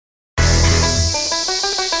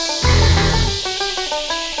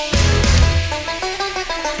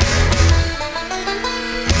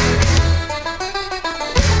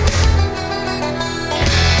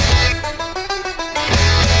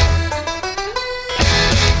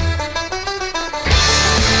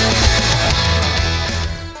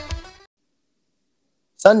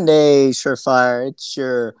Sunday, Surefire. It's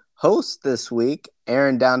your host this week,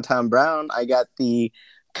 Aaron Downtown Brown. I got the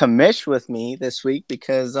commish with me this week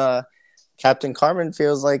because Captain Carmen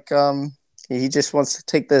feels like he just wants to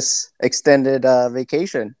take this extended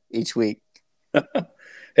vacation each week.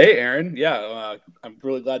 Hey, Aaron. Yeah, I'm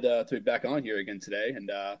really glad to be back on here again today. And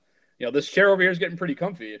this chair over here is getting pretty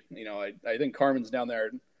comfy. I think Carmen's down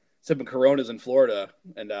there sipping Coronas in Florida,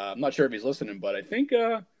 and I'm not sure if he's listening, but I think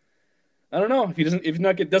I don't know if he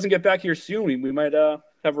doesn't get back here soon, we might have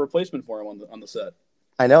a replacement for him on the set.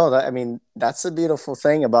 I know that. I mean, that's the beautiful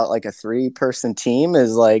thing about like a three-person team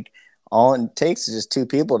is like all it takes is just two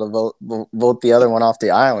people to vote the other one off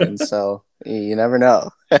the island. So you never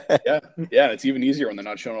know. Yeah, yeah. It's even easier when they're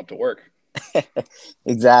not showing up to work.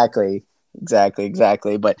 Exactly.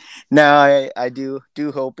 But no, I do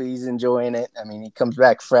hope he's enjoying it. I mean, he comes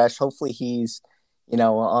back fresh. Hopefully, he's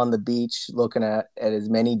on the beach looking at as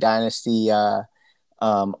many dynasty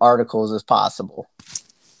articles as possible.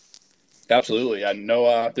 Absolutely. I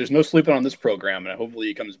know there's no sleeping on this program, and hopefully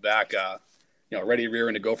he comes back, ready,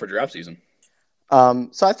 rearing to go for draft season. So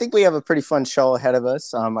I think we have a pretty fun show ahead of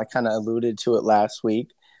us. I kind of alluded to it last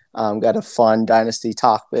week. Got a fun dynasty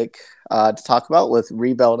topic to talk about with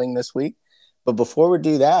rebuilding this week. But before we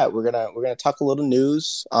do that, we're gonna talk a little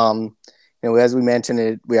news. As we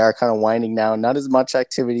mentioned, we are kind of winding down. Not as much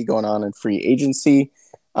activity going on in free agency.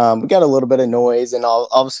 We got a little bit of noise, and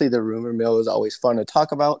obviously the rumor mill is always fun to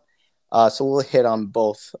talk about. So we'll hit on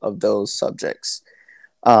both of those subjects.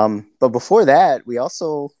 But before that, we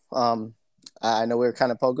also I know we were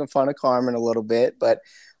kind of poking fun of Carmen a little bit, but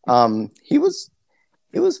he was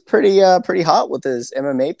pretty hot with his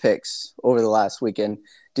MMA picks over the last weekend.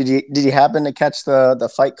 Did you happen to catch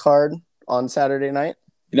the fight card on Saturday night?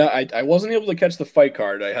 I wasn't able to catch the fight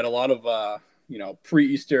card. I had a lot of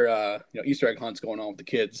pre-Easter Easter egg hunts going on with the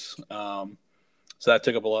kids. So that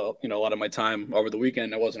took up a lot of my time over the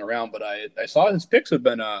weekend. I wasn't around, but I saw his picks have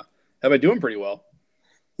been doing pretty well.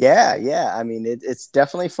 Yeah. I mean, it's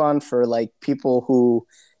definitely fun for like people who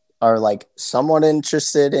are like somewhat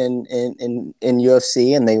interested in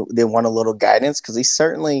UFC and they want a little guidance because he's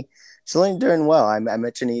certainly doing well. I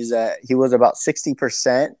mentioned he was about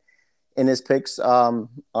 60% in his picks from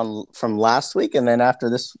last week, and then after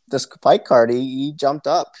this fight card, he jumped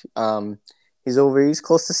up. He's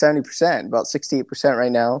close to 70%, about 68%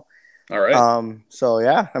 right now. All right. So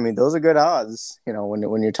yeah, I mean those are good odds.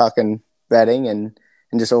 When you're talking betting and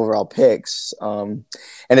just overall picks. And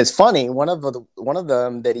it's funny, one of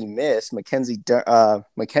them that he missed, Mackenzie Dern, I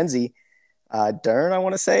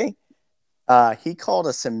want to say, he called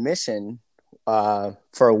a submission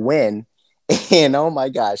for a win, and oh my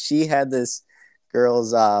gosh, she had this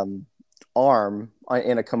girl's arm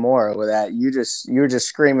in a Kimura with that. You were just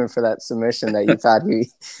screaming for that submission that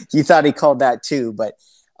you thought he called that too, but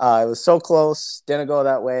it was so close, didn't go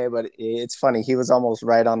that way. But it's funny, he was almost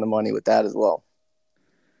right on the money with that as well.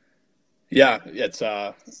 Yeah, it's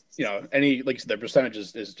any like you said, the percentage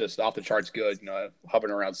is just off the charts good.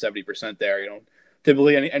 Hovering around 70% there.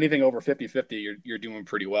 Typically anything over 50-50, you're doing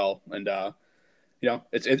pretty well. And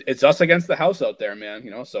it's us against the house out there, man.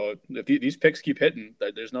 So if these picks keep hitting,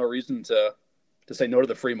 there's no reason to say no to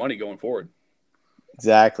the free money going forward.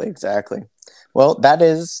 Exactly. Well, that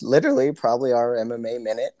is literally probably our MMA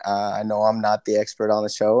minute. I know I'm not the expert on the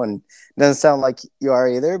show, and it doesn't sound like you are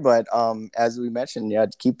either. But as we mentioned, yeah,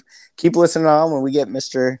 keep listening on when we get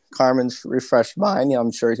Mr. Carmen's refreshed mind.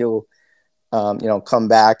 I'm sure he'll come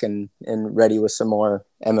back and ready with some more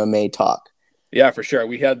MMA talk. Yeah, for sure.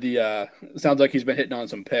 We had the sounds like he's been hitting on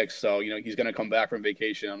some picks, so he's going to come back from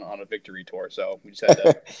vacation on a victory tour. So we just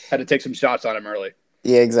had to take some shots on him early.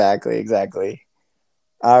 Yeah, exactly.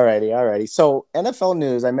 Alrighty. So NFL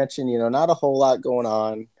news, I mentioned, not a whole lot going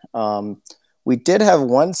on. We did have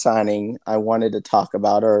one signing I wanted to talk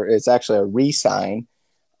about, or it's actually a re-sign.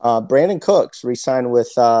 Brandon Cooks re-signed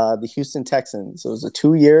with the Houston Texans. It was a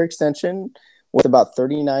 2-year extension with about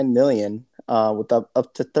 $39 million, with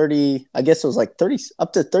up to 30. I guess it was like 30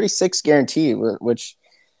 up to 36 guaranteed, which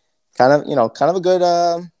kind of a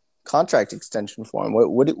good contract extension for him.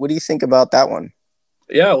 What do you think about that one?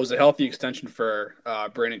 Yeah, it was a healthy extension for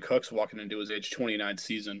Brandon Cooks walking into his age 29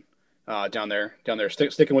 season down there,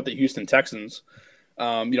 sticking with the Houston Texans.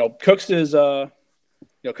 Cooks is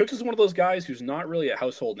Cooks is one of those guys who's not really a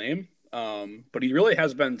household name, but he really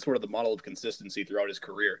has been sort of the model of consistency throughout his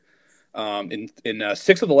career. In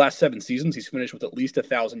 6 of the last 7 seasons, he's finished with at least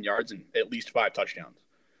 1,000 yards and at least 5 touchdowns.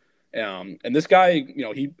 And this guy,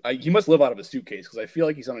 he must live out of a suitcase because I feel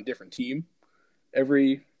like he's on a different team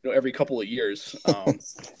every couple of years.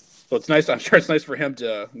 So it's nice. I'm sure it's nice for him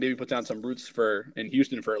to maybe put down some roots in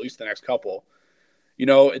Houston for at least the next couple.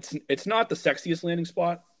 it's not the sexiest landing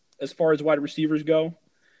spot as far as wide receivers go.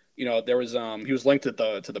 There was he was linked to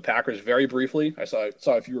the Packers very briefly. I saw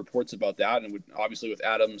a few reports about that, and obviously with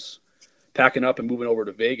Adams packing up and moving over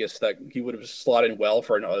to Vegas, that he would have slotted in well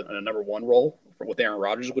for a number one role with Aaron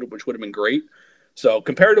Rodgers, which would have been great. So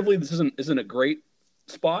comparatively, this isn't a great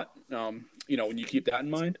spot. When you keep that in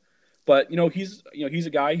mind. But he's a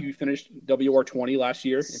guy who finished WR20 last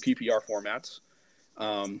year in PPR formats.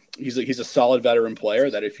 He's a solid veteran player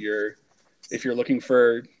that if you're looking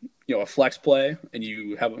for a flex play and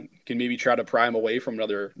you can maybe try to pry him away from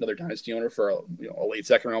another dynasty owner for a late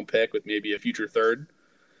second round pick with maybe a future third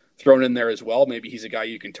thrown in there as well. Maybe he's a guy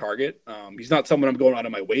you can target. He's not someone I'm going out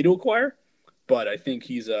of my way to acquire, but I think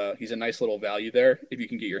he's a nice little value there if you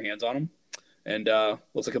can get your hands on him. And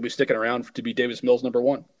looks like he'll be sticking around to be Davis Mills number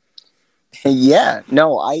one. Yeah,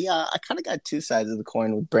 no, I kind of got two sides of the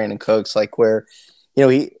coin with Brandon Cooks, like where,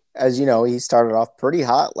 he started off pretty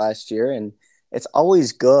hot last year, and it's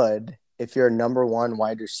always good if you're a number one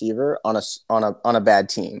wide receiver on a bad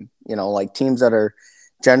team. Like teams that are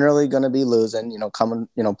generally going to be losing, coming,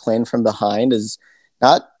 playing from behind is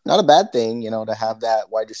not a bad thing, to have that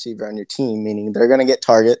wide receiver on your team, meaning they're going to get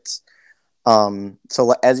targets.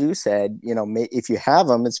 So as you said, if you have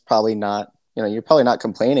them, it's probably not, you're probably not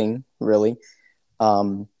complaining really.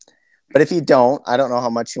 But if you don't, I don't know how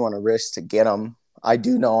much you want to risk to get them. I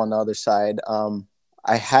do know on the other side,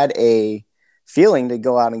 I had a feeling to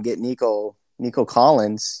go out and get Nico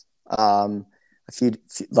Collins. A few,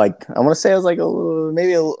 like I want to say it was like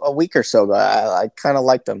maybe a week or so ago. I kind of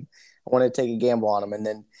liked him. I wanted to take a gamble on him, and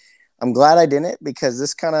then I'm glad I didn't, because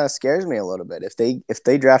this kind of scares me a little bit. If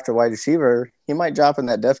they draft a wide receiver, he might drop in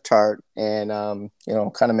that depth chart and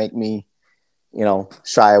kind of make me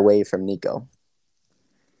shy away from Nico.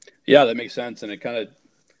 Yeah, that makes sense, and it kind of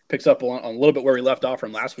picks up on a little bit where we left off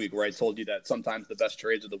from last week, where I told you that sometimes the best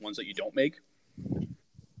trades are the ones that you don't make.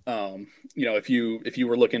 If you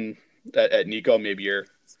were looking at Nico, maybe you're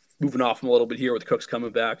moving off him a little bit here with Cooks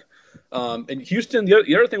coming back. And Houston,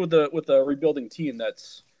 the other thing with the rebuilding team,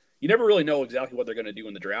 that's you never really know exactly what they're going to do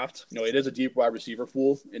in the draft. It is a deep wide receiver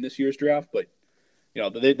pool in this year's draft, but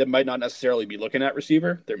they might not necessarily be looking at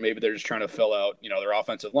receiver. They're just trying to fill out their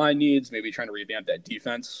offensive line needs, maybe trying to revamp that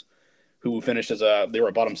defense, who finished they were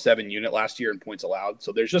a bottom 7 unit last year in points allowed.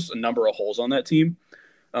 So there's just a number of holes on that team,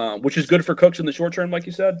 which is good for Cooks in the short term, like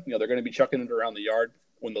you said. They're going to be chucking it around the yard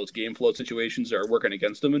when those game flow situations are working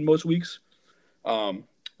against them in most weeks.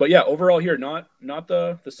 But yeah, overall here, not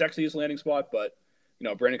the sexiest landing spot, but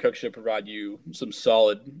Brandon Cooks should provide you some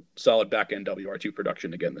solid back end WR2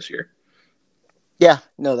 production again this year. Yeah,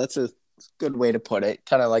 no, that's a good way to put it.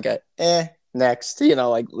 Kind of like next,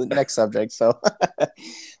 like next subject. So,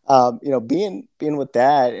 being with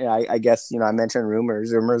that, I guess, I mentioned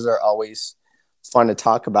rumors. Rumors are always fun to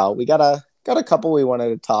talk about. We got a couple we wanted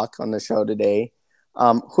to talk on the show today.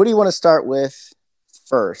 Who do you want to start with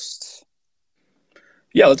first?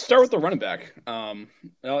 Yeah, let's start with the running back.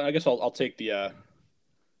 I guess I'll take the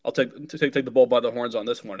bull by the horns on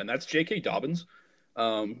this one, and that's J.K. Dobbins.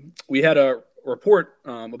 We had a report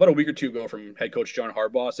about a week or two ago from head coach John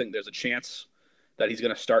Harbaugh saying there's a chance that he's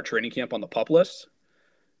going to start training camp on the PUP list.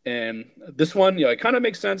 And this one, it kind of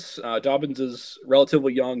makes sense. Dobbins is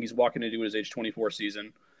relatively young. He's walking into his age 24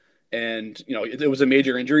 season. And, it was a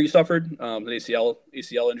major injury he suffered, an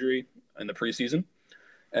ACL injury in the preseason.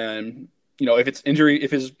 And,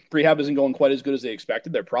 if his rehab isn't going quite as good as they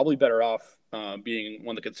expected, they're probably better off being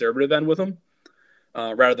on the conservative end with him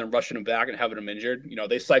rather than rushing him back and having him injured.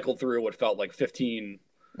 They cycled through what felt like 15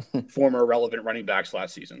 former relevant running backs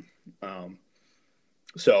last season.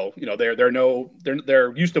 So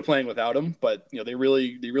they're used to playing without him, but they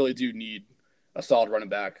really do need a solid running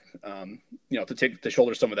back, to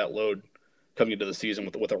shoulder some of that load coming into the season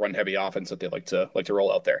with a run heavy offense that they like to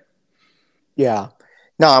roll out there. Yeah,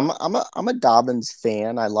 no, I'm a Dobbins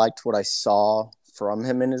fan. I liked what I saw from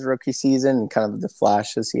him in his rookie season and kind of the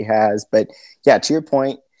flashes he has. But yeah, to your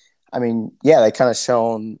point, I mean, yeah, they kind of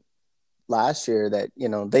shown last year that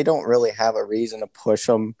they don't really have a reason to push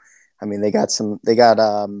him. I mean, they got Gus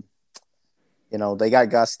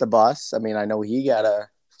the Bus. I mean, I know he got a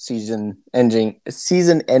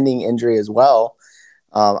season-ending injury as well.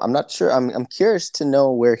 I'm not sure. I'm curious to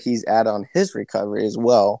know where he's at on his recovery as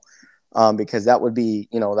well, because that would be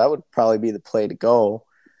that would probably be the play to go.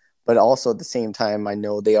 But also at the same time, I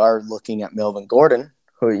know they are looking at Melvin Gordon,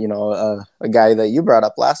 who a guy that you brought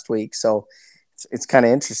up last week. So it's kind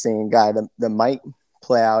of interesting, a guy that might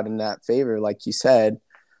play out in that favor, like you said.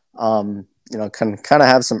 Can kind of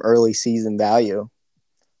have some early season value.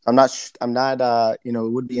 It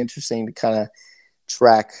would be interesting to kind of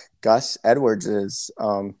track Gus Edwards's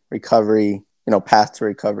recovery, path to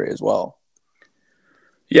recovery as well.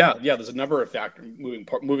 Yeah. There's a number of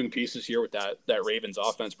moving pieces here with that Ravens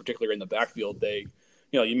offense, particularly in the backfield.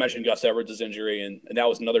 You mentioned Gus Edwards' injury, and that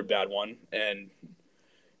was another bad one. And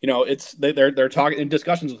they're talking in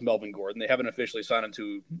discussions with Melvin Gordon. They haven't officially signed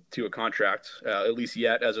him to a contract, at least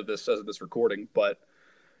yet, as of this recording. But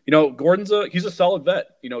Gordon's he's a solid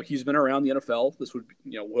vet. He's been around the NFL. This would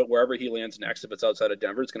wherever he lands next, if it's outside of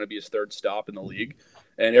Denver, it's going to be his third stop in the league.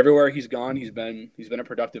 And everywhere he's gone, he's been a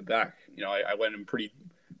productive back. I went in pretty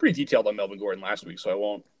detailed on Melvin Gordon last week, so I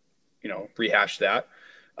won't rehash that.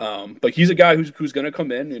 But he's a guy who's going to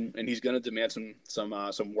come in and he's going to demand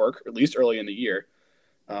some work, at least early in the year.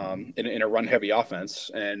 In a run heavy offense.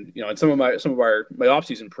 And, in some of my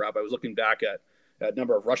offseason prep, I was looking back at a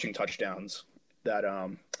number of rushing touchdowns that,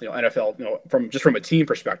 NFL, from a team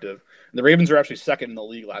perspective, the Ravens are actually second in the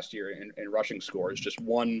league last year in rushing scores, just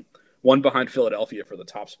one behind Philadelphia for the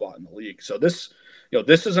top spot in the league. So this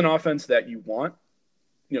is an offense that you want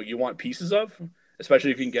pieces of,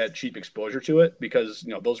 especially if you can get cheap exposure to it, because,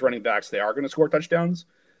 those running backs, they are going to score touchdowns.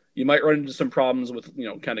 You might run into some problems with,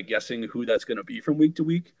 kind of guessing who that's going to be from week to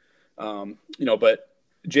week. But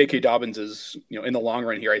J.K. Dobbins is, in the long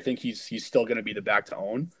run here, I think he's still going to be the back to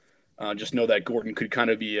own. Just know that Gordon could kind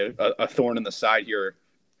of be a thorn in the side here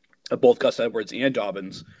of both Gus Edwards and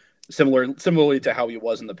Dobbins, similarly to how he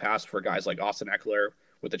was in the past for guys like Austin Eckler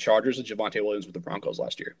with the Chargers and Javonte Williams with the Broncos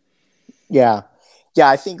last year. Yeah.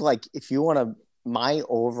 I think if you want to, my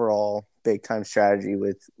overall big time strategy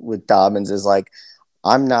with Dobbins is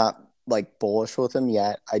I'm not bullish with him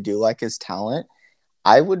yet. I do like his talent.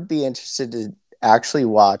 I would be interested to actually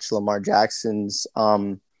watch Lamar Jackson's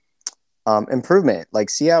improvement.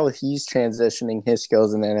 See how he's transitioning his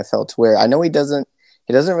skills in the NFL to where I know he doesn't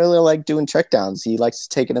really like doing checkdowns. He likes to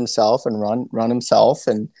take it himself and run himself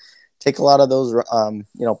and take a lot of those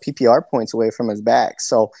PPR points away from his back.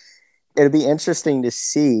 So it'll be interesting to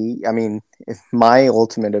see. I mean, if my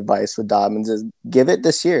ultimate advice with Dobbins is give it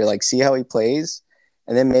this year, see how he plays.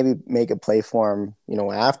 And then maybe make a play for him,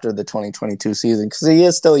 after the 2022 season, because he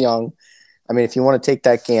is still young. I mean, if you want to take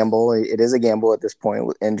that gamble, it is a gamble at this point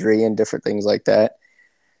with injury and different things like that.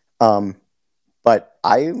 But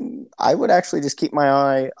I would actually just keep my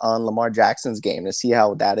eye on Lamar Jackson's game to see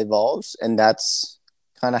how that evolves, and that's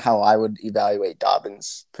kind of how I would evaluate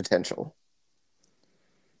Dobbins' potential.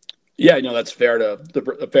 Yeah, that's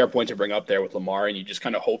a fair point to bring up there with Lamar, and you just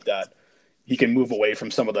kind of hope that he can move away from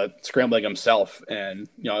some of the scrambling himself, and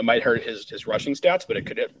it might hurt his rushing stats, but it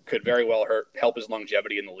could very well help his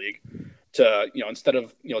longevity in the league. To instead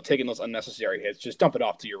of taking those unnecessary hits, just dump it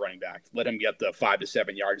off to your running back. Let him get the 5 to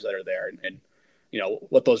 7 yards that are there, and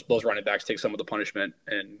let those running backs take some of the punishment,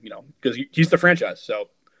 and because he's the franchise, so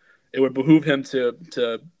it would behoove him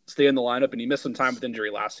to stay in the lineup. And he missed some time with injury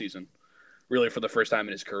last season, really for the first time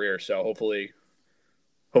in his career. So hopefully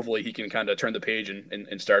he can kind of turn the page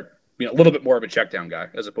and start being a little bit more of a check down guy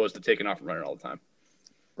as opposed to taking off and running all the time.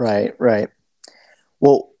 Right.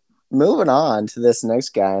 Well, moving on to this next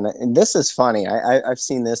guy, and this is funny. I've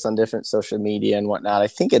seen this on different social media and whatnot. I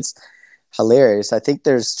think it's hilarious. I think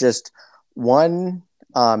there's just one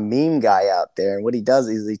meme guy out there, and what he does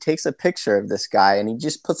is he takes a picture of this guy and he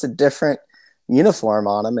just puts a different uniform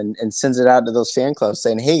on him and sends it out to those fan clubs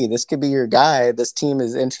saying, hey, this could be your guy. This team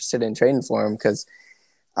is interested in trading for him, because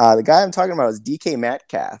the guy I'm talking about is DK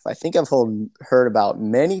Metcalf. I think I've heard about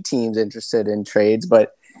many teams interested in trades,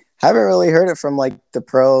 but haven't really heard it from the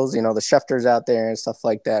pros, the Schefters out there and stuff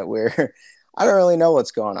like that, where I don't really know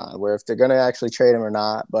what's going on, where if they're going to actually trade him or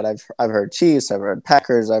not. But I've heard Chiefs, I've heard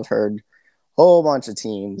Packers, I've heard a whole bunch of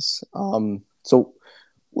teams. So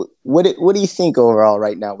what do you think overall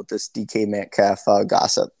right now with this DK Metcalf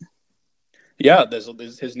gossip? Yeah,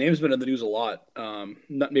 his name's been in the news a lot.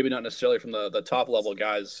 Maybe not necessarily from the top level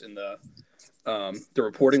guys in the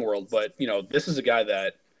reporting world, but this is a guy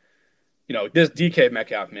that this DK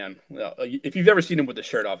Metcalf, man. If you've ever seen him with the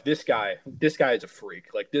shirt off, this guy is a freak.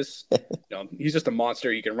 He's just a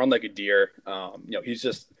monster. He can run like a deer.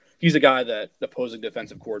 He's a guy that opposing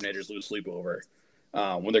defensive coordinators lose sleep over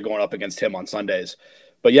when they're going up against him on Sundays.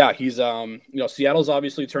 But yeah, he's Seattle's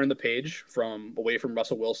obviously turned the page away from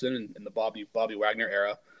Russell Wilson and the Bobby Wagner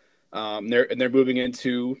era. They're moving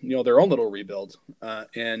into their own little rebuild. One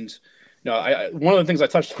of the things I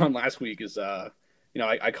touched on last week is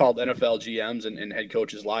I called NFL GMs and head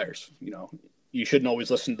coaches liars. You shouldn't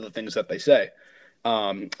always listen to the things that they say.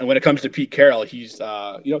 And when it comes to Pete Carroll, he's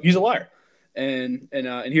a liar. And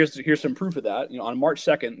here's some proof of that. On March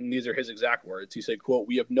 2nd, and these are his exact words, he said, quote,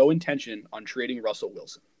 "We have no intention on trading Russell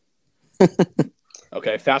Wilson."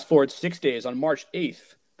 Okay, fast forward 6 days. On March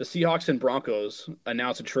 8th, the Seahawks and Broncos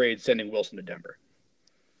announced a trade sending Wilson to Denver.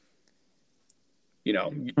 You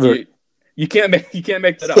know, you can't make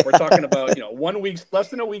that up. We're talking about less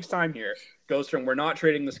than a week's time here goes from we're not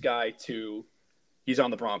trading this guy to he's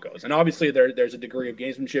on the Broncos, and obviously there's a degree of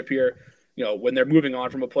gamesmanship here. When they're moving on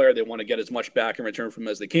from a player, they want to get as much back in return from him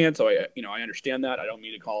as they can. So I understand that. I don't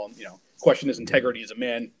mean to call him question his integrity as a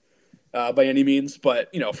man by any means, but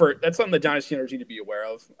that's something the Dynasty owners need to be aware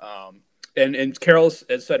of. And Carroll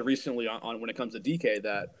has said recently on when it comes to DK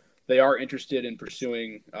that they are interested in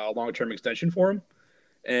pursuing a long-term extension for him.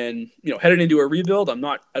 And headed into a rebuild, I'm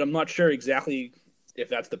not sure exactly if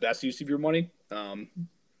that's the best use of your money.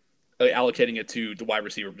 Allocating it to the wide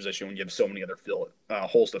receiver position when you have so many other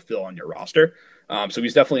holes to fill on your roster. So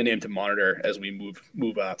he's definitely a name to monitor as we move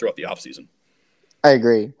throughout the offseason. I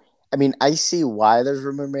agree. I mean, I see why there's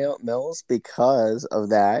rumor mills because of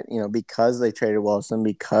that. Because they traded Wilson,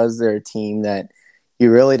 because they're a team that you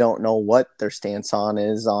really don't know what their stance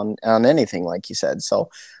is on anything, like you said. So,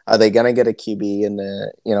 are they going to get a QB in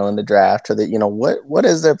the draft, or what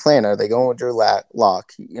is their plan? Are they going with Drew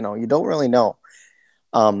Lock? You don't really know.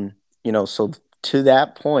 So to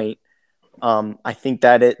that point, I think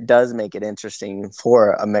that it does make it interesting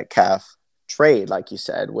for a Metcalf trade, like you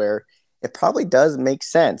said, where it probably does make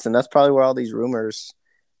sense, and that's probably where all these rumors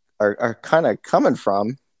are kind of coming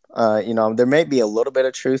from. There may be a little bit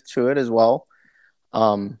of truth to it as well.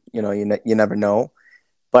 You never know,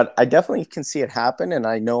 but I definitely can see it happen. And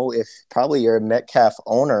I know if probably you're a Metcalf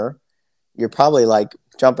owner, you're probably like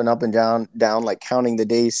jumping up and down, like counting the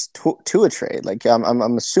days to a trade. Like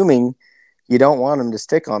I'm assuming you don't want him to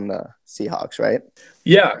stick on the Seahawks, right?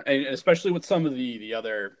 Yeah, and especially with some of the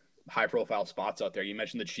other high-profile spots out there. You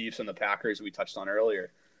mentioned the Chiefs and the Packers we touched on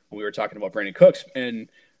earlier when we were talking about Brandon Cooks. And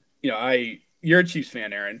you're a Chiefs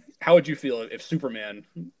fan, Aaron. How would you feel if the Superman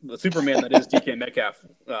that is DK Metcalf,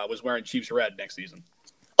 was wearing Chiefs red next season?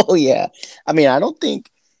 Oh yeah, I mean, I don't think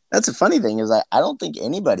that's the funny thing is I don't think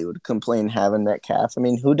anybody would complain having Metcalf. I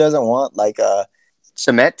mean, who doesn't want like a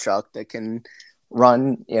cement truck that can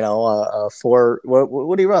run, a four?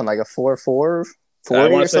 What do you run? Like a 4.4 I 40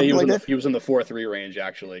 want or to say something like that? he was in the 4.3 range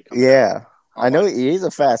actually. Yeah, I know he's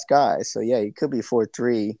a fast guy, so yeah, he could be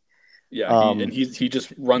 4.3. Yeah, he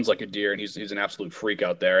just runs like a deer, and he's an absolute freak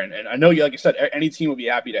out there. And I know, like you said, any team would be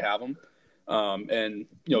happy to have him. And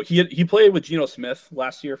he played with Geno Smith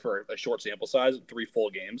last year for a short sample size, 3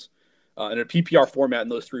 full games. In a PPR format in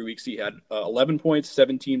those 3 weeks, he had 11 points,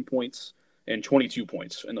 17 points, and 22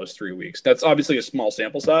 points in those 3 weeks. That's obviously a small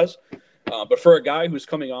sample size. But for a guy who's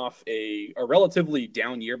coming off a relatively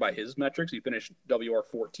down year by his metrics, he finished WR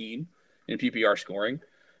 14 in PPR scoring.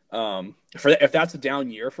 If that's a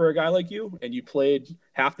down year for a guy like you, and you played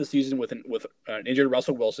half the season with an injured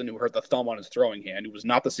Russell Wilson who hurt the thumb on his throwing hand, who was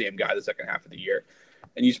not the same guy the second half of the year,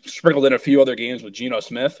 and you sprinkled in a few other games with Geno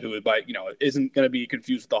Smith, who isn't going to be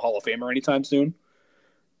confused with the Hall of Famer anytime soon.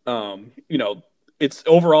 It's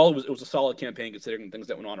overall it was a solid campaign considering the things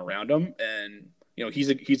that went on around him, and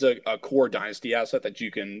he's a core dynasty asset that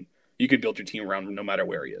you can build your team around no matter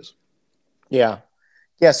where he is. Yeah.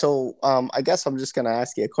 Yeah, so I guess I'm just going to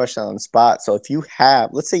ask you a question on the spot. So if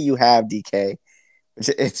let's say you have DK, which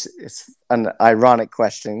it's an ironic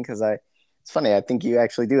question because it's funny. I think you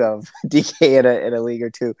actually do have DK in a league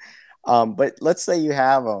or two. But let's say you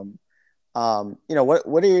have him.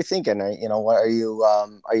 What are you thinking? What are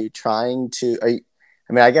you trying to?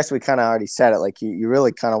 I mean, I guess we kind of already said it. Like you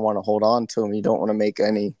really kind of want to hold on to him. You don't want to make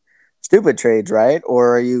any stupid trades, right?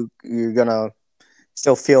 Or are you're gonna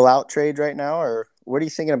still feel out trade right now, or what are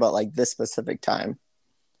you thinking about like this specific time?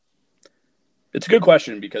 It's a good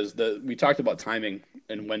question because we talked about timing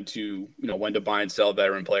and when to buy and sell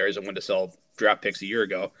veteran players and when to sell draft picks a year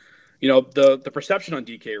ago. The perception on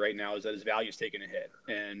DK right now is that his value is taking a hit,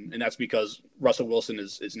 and that's because Russell Wilson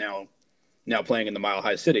is now playing in the Mile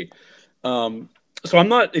High City. So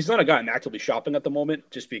he's not a guy I'm actively shopping at the moment,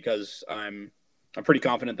 just because I'm pretty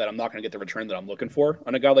confident that I'm not going to get the return that I'm looking for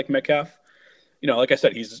on a guy like Metcalf. Like I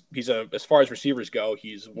said, he's as far as receivers go,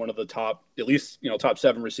 he's one of the top, at least, top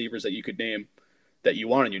 7 receivers that you could name that you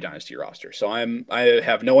want on your dynasty roster. So I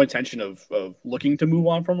have no intention of looking to move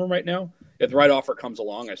on from him right now. If the right offer comes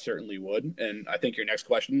along, I certainly would. And I think your next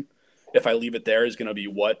question, if I leave it there, is going to be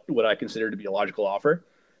what would I consider to be a logical offer?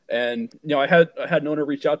 And I had an owner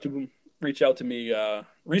reach out to me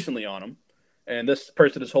recently on him, and this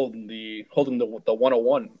person is holding the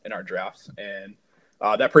 101 in our drafts, and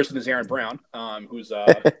that person is Aaron Brown, who's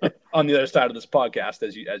on the other side of this podcast,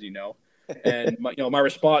 as you know. And my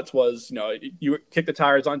response was, you kick the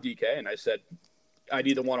tires on DK, and I said I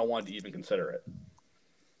need the 101 to even consider it.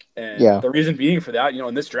 And Yeah. the reason being for that,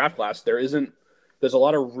 in this draft class, there's a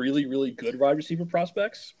lot of really, really good wide receiver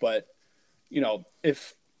prospects. But,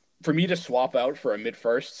 if for me to swap out for a mid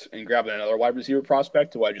first and grab another wide receiver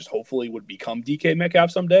prospect who I just hopefully would become DK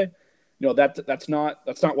Metcalf someday, that's not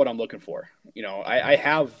what I'm looking for. I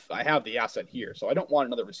have the asset here, so I don't want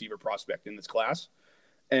another receiver prospect in this class.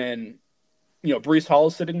 And Brees Hall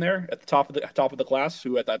is sitting there at the top of the class,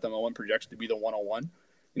 who at that moment projects to be the 101.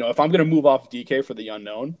 If I'm going to move off DK for the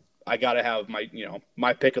unknown, I got to have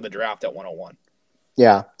my pick of the draft at 101.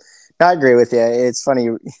 Yeah. I agree with you. It's funny.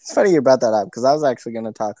 It's funny you brought that up because I was actually going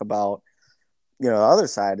to talk about, the other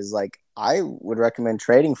side is like, I would recommend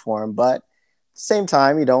trading for him, but at the same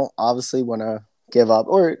time, you don't obviously want to give up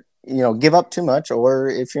or, give up too much. Or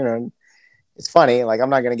if, it's funny, like I'm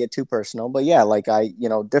not going to get too personal, but yeah, like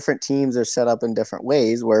different teams are set up in different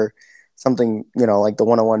ways where something, like the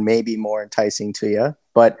 101 may be more enticing to you.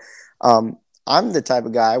 But I'm the type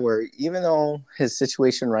of guy where even though his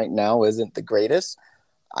situation right now isn't the greatest,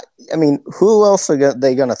 I mean, who else are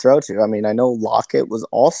they going to throw to? I mean, I know Lockett was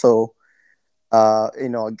also, a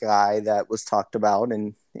guy that was talked about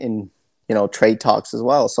in trade talks as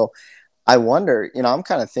well. So I wonder, I'm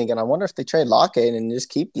kind of thinking, I wonder if they trade Lockett and just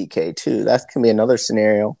keep DK too. That can be another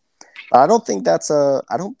scenario. I don't think that's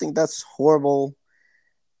horrible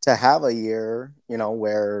to have a year,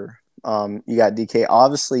 where you got DK.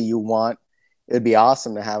 Obviously, it'd be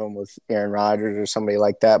awesome to have him with Aaron Rodgers or somebody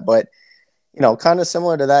like that, but kind of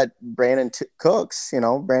similar to that Cooks,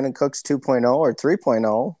 Brandon Cooks 2.0 or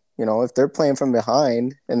 3.0, if they're playing from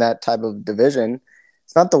behind in that type of division,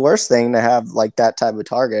 it's not the worst thing to have like that type of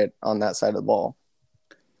target on that side of the ball.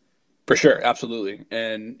 For sure, absolutely.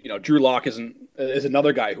 And Drew Lock is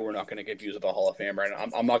another guy who we're not going to get views of the Hall of Famer,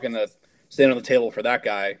 and I'm not going to stand on the table for that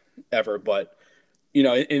guy ever. But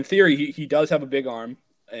in theory, he does have a big arm,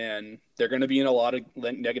 and they're going to be in a lot of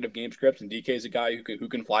negative game scripts. And DK is a guy who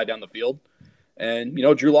can fly down the field, and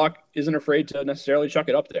Drew Lock isn't afraid to necessarily chuck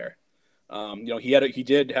it up there. He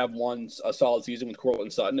did have a solid season with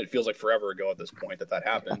Cortland Sutton. It feels like forever ago at this point that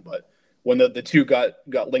happened, but when the two got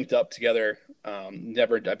linked up together, I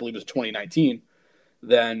believe it was 2019.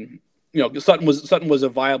 Then Sutton was a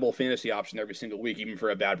viable fantasy option every single week, even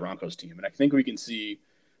for a bad Broncos team. And I think we can see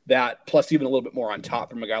that plus even a little bit more on top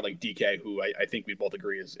from a guy like DK, who I think we both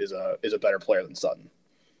agree is a better player than Sutton.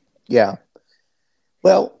 Yeah.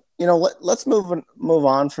 Well, let's move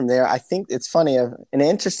on from there. I think it's funny, an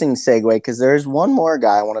interesting segue, because there's one more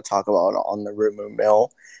guy I want to talk about on the rumor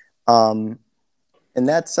mill, and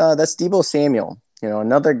that's Deebo Samuel.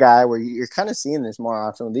 Another guy where you're kind of seeing this more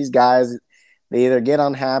often. These guys, they either get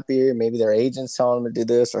unhappy, or maybe their agents tell them to do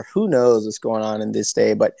this, or who knows what's going on in this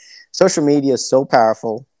day. But social media is so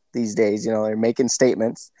powerful these days. They're making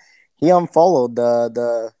statements. He unfollowed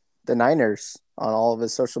the Niners on all of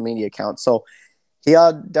his social media accounts, so he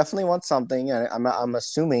definitely wants something. And I'm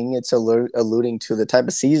assuming it's alluding to the type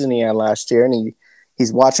of season he had last year, and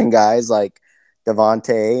he's watching guys like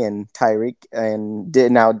Devontae and Tyreek and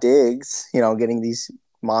now Diggs, getting these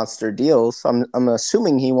monster deals. So I'm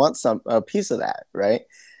assuming he wants a piece of that, right?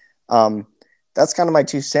 That's kind of my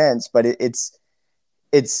 2 cents, but it's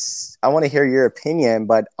I want to hear your opinion,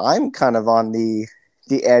 but I'm kind of on the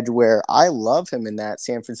edge where I love him in that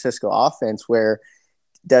San Francisco offense. Where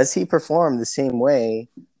does he perform the same way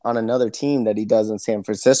on another team that he does in San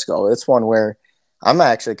Francisco? It's one where I'm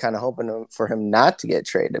actually kind of hoping for him not to get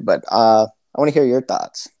traded, but I want to hear your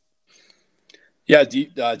thoughts. Yeah,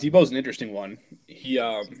 Debo's an interesting one.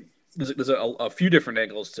 There's a few different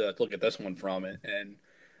angles to look at this one from it, and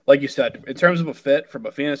like you said, in terms of a fit from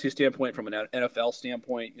a fantasy standpoint, from an NFL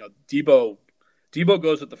standpoint, Debo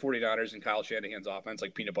goes with the 49ers and Kyle Shanahan's offense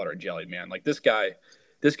like peanut butter and jelly, man. Like this guy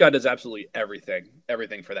does absolutely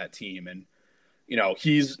everything for that team, and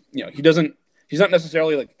he's not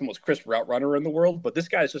necessarily like the most crisp route runner in the world, but this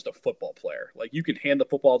guy is just a football player. Like you can hand the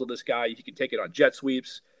football to this guy, he can take it on jet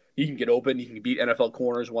sweeps, he can get open, he can beat NFL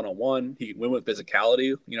corners 1-on-1, he can win with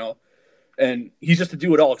physicality, and he's just a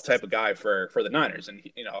do it all type of guy for the Niners. And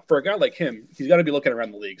for a guy like him, he's got to be looking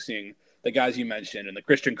around the league, seeing the guys you mentioned and the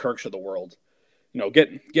Christian Kirks of the world,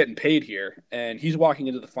 getting paid here, and he's walking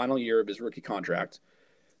into the final year of his rookie contract.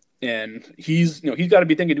 And he's got to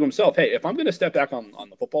be thinking to himself, hey, if I'm going to step back on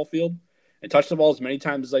the football field and touch the ball as many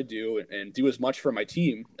times as I do and do as much for my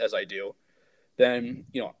team as I do, then,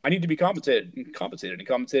 I need to be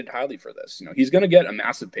compensated highly for this. He's going to get a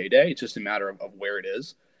massive payday. It's just a matter of where it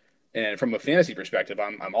is. And from a fantasy perspective,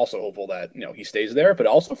 I'm also hopeful that, he stays there, but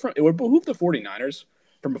also it would behoove the 49ers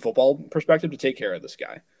from a football perspective to take care of this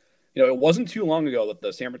guy. It wasn't too long ago that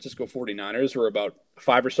the San Francisco 49ers were about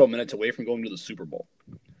 5 or so minutes away from going to the Super Bowl.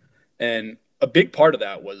 And a big part of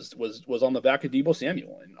that was on the back of Deebo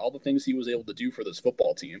Samuel and all the things he was able to do for this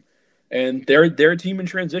football team. And they're a team in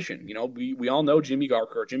transition. You know, we all know Jimmy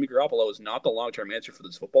Garoppolo is not the long-term answer for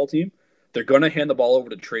this football team. They're going to hand the ball over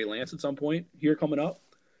to Trey Lance at some point here coming up.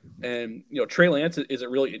 And, you know, Trey Lance is a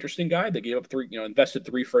really interesting guy. They gave up invested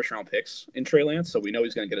 3 first-round picks in Trey Lance, so we know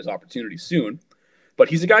he's going to get his opportunity soon. But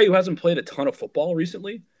he's a guy who hasn't played a ton of football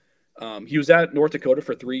recently. He was at North Dakota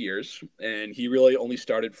for 3 years, and he really only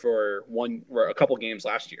started for a couple games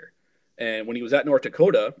last year. And when he was at North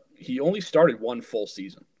Dakota, he only started 1 full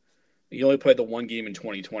season. He only played the 1 game in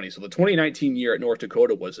 2020. So the 2019 year at North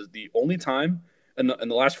Dakota was the only time in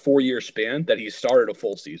the last 4-year span that he started a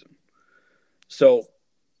full season. So,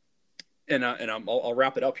 I'll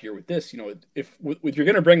wrap it up here with this. You know, if you're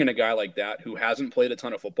going to bring in a guy like that who hasn't played a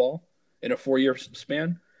ton of football in a 4-year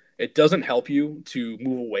span, it doesn't help you to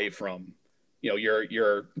move away from, you know,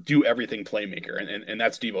 your do everything playmaker, and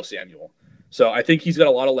that's Deebo Samuel. So I think he's got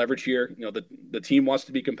a lot of leverage here. You know, the team wants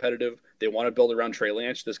to be competitive. They want to build around Trey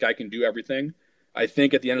Lance. This guy can do everything. I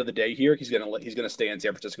think at the end of the day here, he's gonna stay in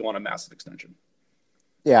San Francisco on a massive extension.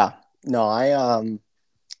 Yeah, no, I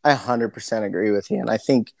 100% agree with you, and I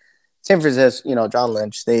think San Francisco, you know, John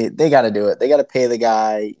Lynch, they got to do it. They got to pay the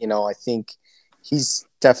guy. You know, I think he's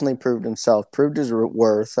definitely proved himself, proved his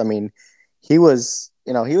worth. I mean, he was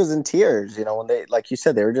in tears, you know, when they, like you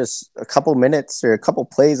said, they were just a couple minutes or a couple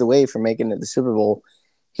plays away from making it to the Super Bowl.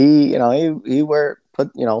 He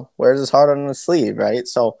wears his heart on his sleeve, right?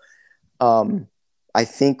 So, I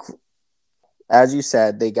think, as you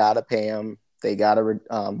said, they got to pay him. They got to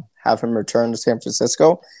have him return to San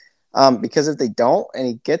Francisco, because if they don't and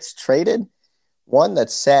he gets traded, one,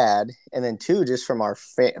 that's sad, and then two, just from our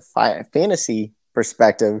fantasy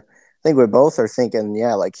perspective, I think we both are thinking,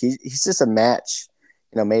 yeah, like he's just a match,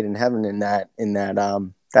 you know, made in heaven in that that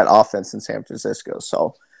offense in San Francisco.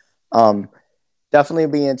 So, definitely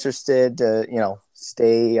be interested to, you know,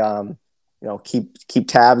 stay, keep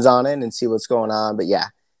tabs on it and see what's going on. But yeah,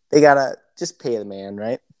 they gotta just pay the man,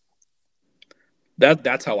 right?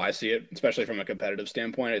 That's how I see it, especially from a competitive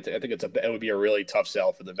standpoint. I think it would be a really tough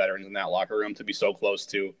sell for the veterans in that locker room to be so close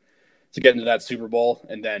to get into that Super Bowl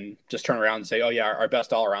and then just turn around and say, oh yeah, our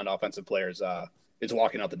best all around offensive players is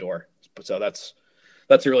walking out the door. So that's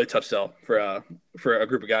a really tough sell for a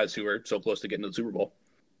group of guys who are so close to getting to the Super Bowl.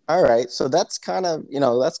 All right, so that's kind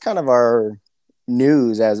of our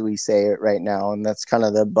news as we say it right now, and that's kind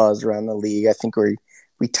of the buzz around the league. I think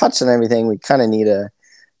we touched on everything we kind of need to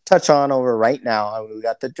touch on over right now. I mean, we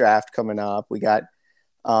got the draft coming up. We got,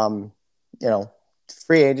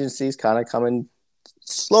 free agencies kind of coming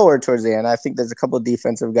slower towards the end. I think there's a couple of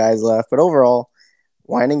defensive guys left, but overall,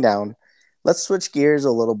 winding down. Let's switch gears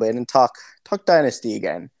a little bit and talk Dynasty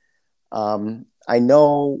again. I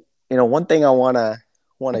know, one thing I want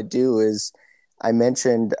to do is I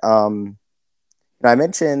mentioned that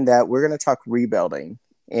we're going to talk rebuilding,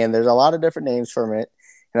 and there's a lot of different names from it.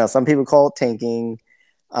 Some people call it tanking.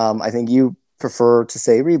 I think you prefer to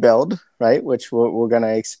say rebuild, right? Which we're going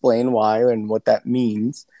to explain why and what that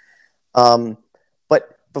means.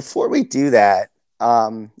 But before we do that,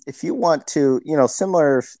 if you want to,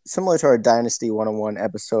 similar to our Dynasty 101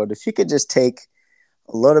 episode, if you could just take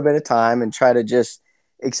a little bit of time and try to just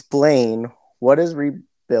explain what is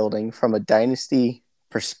rebuilding from a Dynasty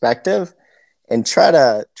perspective, and try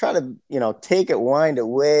to wind it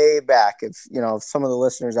way back. If some of the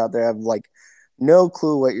listeners out there have like no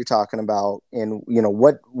clue what you're talking about, and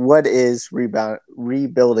what is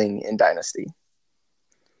rebuilding in Dynasty.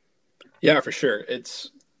 Yeah, for sure. It's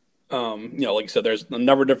like you said, there's a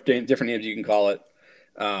number of different names you can call it.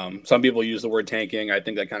 Some people use the word tanking. I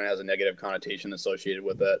think that kind of has a negative connotation associated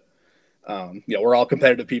with it. We're all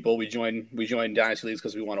competitive people. We join Dynasty leagues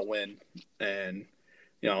because we want to win, and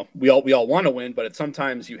we all want to win. But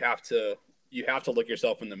sometimes you have to look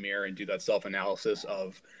yourself in the mirror and do that self analysis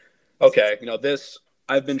of, okay,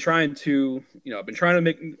 I've been trying to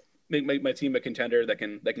make my team a contender that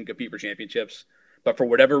can compete for championships, but for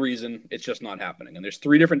whatever reason, it's just not happening. And there's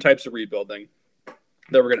 3 different types of rebuilding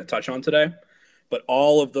that we're going to touch on today. But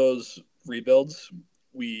all of those rebuilds,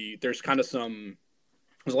 there's a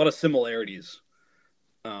lot of similarities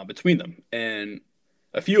between them, and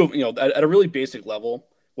a few of at a really basic level,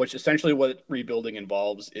 which essentially what rebuilding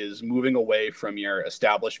involves is moving away from your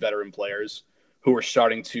established veteran players who are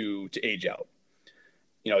starting to age out.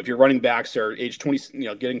 If your running backs are age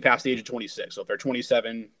 20, getting past the age of 26, so if they're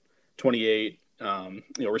 27, 28,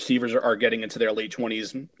 receivers are getting into their late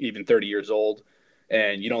 20s, even 30 years old,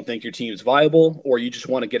 and you don't think your team is viable, or you just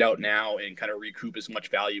want to get out now and kind of recoup as much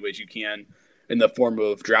value as you can in the form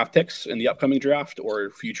of draft picks in the upcoming draft or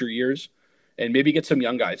future years, and maybe get some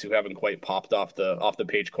young guys who haven't quite popped off the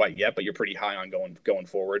page quite yet, but you're pretty high on going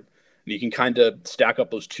forward. And you can kind of stack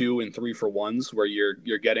up those 2 and 3 for ones where you're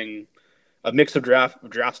getting a mix of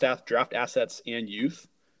draft assets and youth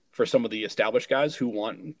for some of the established guys who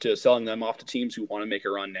want to selling them off to teams who want to make a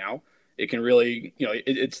run now. It can really,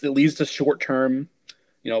 it leads to short term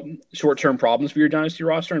problems for your dynasty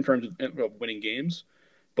roster in terms of winning games,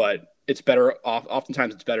 but it's better.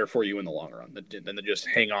 Oftentimes, it's better for you in the long run than to just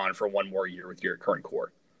hang on for one more year with your current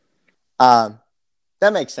core.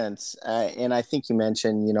 That makes sense. And I think you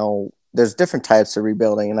mentioned, there's different types of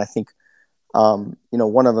rebuilding. And I think,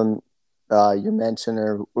 one of them you mentioned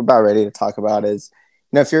or we're about ready to talk about is,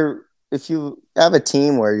 if you have a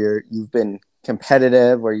team where you've been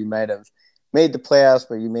competitive, where you might have made the playoffs,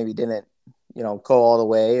 but you maybe didn't, go all the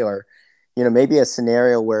way, or, maybe a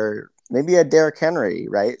scenario where maybe a Derrick Henry,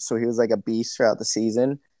 right? So he was like a beast throughout the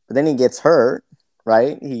season, but then he gets hurt,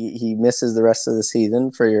 right? He misses the rest of the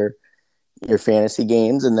season for your fantasy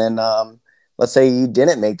games. And then let's say you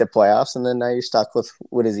didn't make the playoffs, and then now you're stuck with,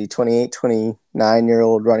 what is he, 28,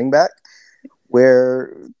 29-year-old running back,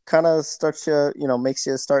 where kind of starts you, makes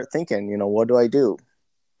you start thinking, what do I do?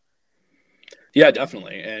 Yeah,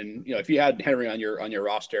 definitely. And, if you had Henry on your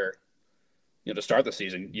roster, to start the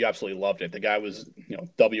season, you absolutely loved it. The guy was,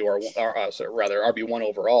 RB1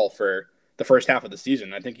 overall for the first half of the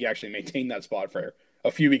season. I think he actually maintained that spot for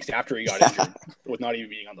a few weeks after he got injured with not even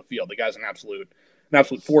being on the field. The guy's an absolute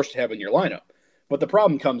force to have in your lineup. But the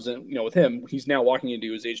problem comes in, with him, he's now walking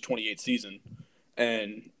into his age 28 season.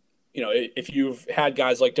 And, if you've had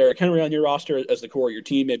guys like Derrick Henry on your roster as the core of your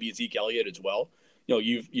team, maybe Zeke Elliott as well,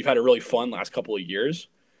 you've had a really fun last couple of years,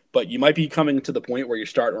 but you might be coming to the point where you're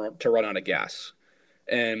starting to run out of gas.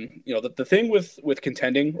 And, the thing with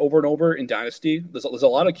contending over and over in Dynasty, there's a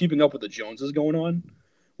lot of keeping up with the Joneses going on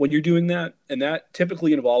when you're doing that. And that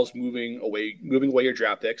typically involves moving away your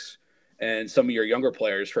draft picks and some of your younger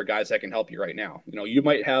players for guys that can help you right now. You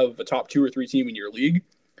might have a top 2 or 3 team in your league,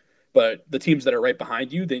 but the teams that are right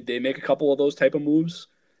behind you, they make a couple of those type of moves,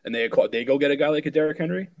 and they go get a guy like a Derrick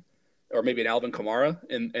Henry or maybe an Alvin Kamara.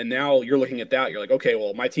 And now you're looking at that. You're like, okay,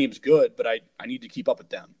 well, my team's good, but I need to keep up with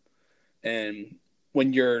them. And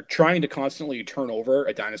when you're trying to constantly turn over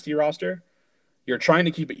a dynasty roster, you're trying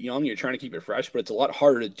to keep it young, you're trying to keep it fresh, but it's a lot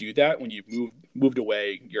harder to do that when you've moved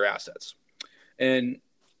away your assets. And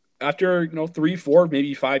after 3, 4,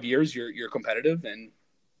 maybe 5 years, you're competitive, and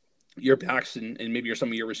your backs and maybe some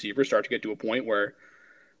of your receivers start to get to a point where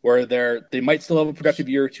they might still have a productive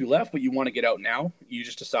year or 2 left, but you want to get out now. You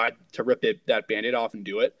just decide to rip that Band-Aid off and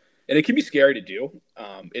do it. And it can be scary to do.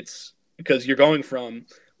 It's because you're going from,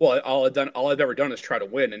 well, all I've ever done is try to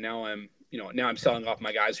win, and now I'm selling off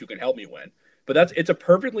my guys who can help me win. But it's a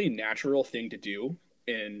perfectly natural thing to do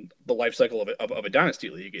in the life cycle of a dynasty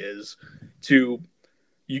league, is to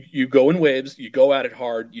you go in waves, you go at it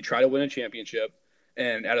hard, you try to win a championship,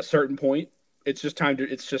 and at a certain point, it's time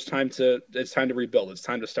to rebuild. It's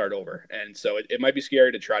time to start over. And so it might be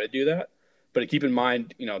scary to try to do that, but keep in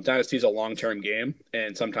mind, dynasty is a long-term game,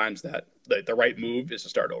 and sometimes that the right move is to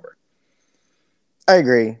start over. I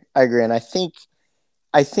agree. And I think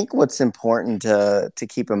what's important to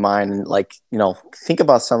keep in mind, and think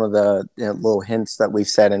about some of the little hints that we've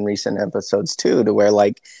said in recent episodes too, to where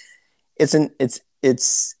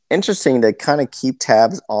it's interesting to kind of keep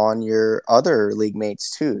tabs on your other league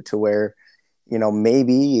mates too, to where,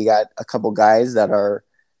 maybe you got a couple guys that are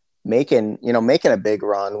making a big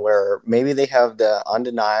run where maybe they have the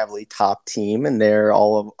undeniably top team and they're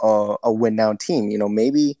all a win now team.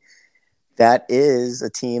 Maybe that is a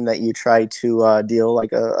team that you try to deal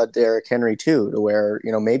like a Derrick Henry to where,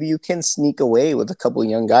 maybe you can sneak away with a couple of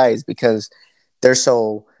young guys because they're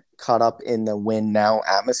so caught up in the win now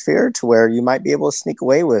atmosphere, to where you might be able to sneak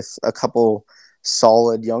away with a couple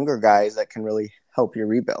solid younger guys that can really help you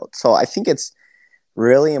rebuild. So I think it's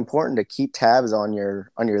really important to keep tabs on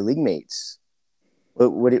your league mates.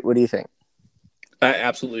 What do you think? I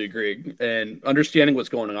absolutely agree. And understanding what's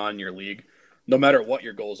going on in your league, no matter what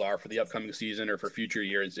your goals are for the upcoming season or for future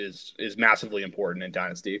years, is massively important in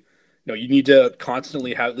Dynasty. You need to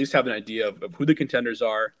constantly at least have an idea of who the contenders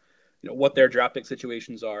are, what their draft pick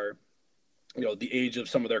situations are, the age of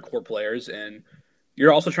some of their core players, and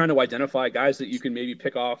you're also trying to identify guys that you can maybe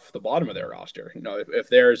pick off the bottom of their roster. If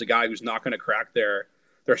there's a guy who's not going to crack their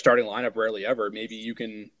starting lineup rarely ever, maybe you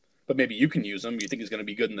can use him. You think he's going to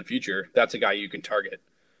be good in the future. That's a guy you can target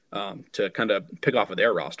to kind of pick off of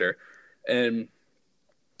their roster. And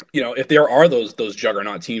if there are those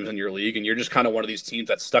juggernaut teams in your league, and you're just kind of one of these teams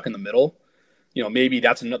that's stuck in the middle, maybe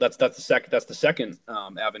that's the second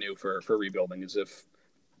avenue for rebuilding, is if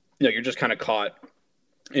you're just kind of caught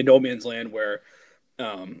in no man's land where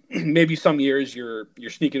maybe some years you're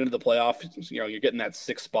sneaking into the playoffs. You're getting that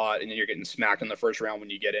sixth spot, and then you're getting smacked in the first round when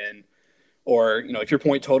you get in. Or if your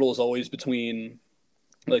point total is always between,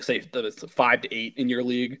 like, say, it's 5 to 8 in your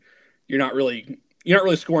league, you're not really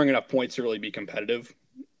scoring enough points to really be competitive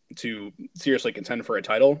to seriously contend for a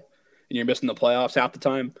title, and you're missing the playoffs half the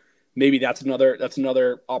time. Maybe that's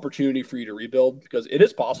another opportunity for you to rebuild, because it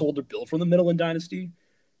is possible to build from the middle in Dynasty,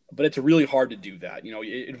 but it's really hard to do that.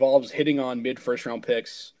 It involves hitting on mid first round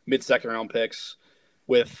picks, mid second round picks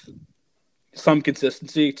with some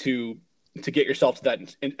consistency to get yourself to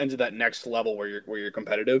that into that next level where you're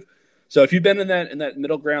competitive. So if you've been in that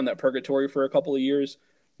middle ground, that purgatory for a couple of years,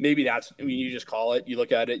 maybe you just call it. You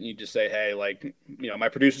look at it and you just say, hey, like, my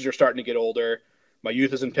producers are starting to get older. My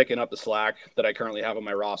youth isn't picking up the slack that I currently have on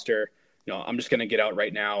my roster. I'm just going to get out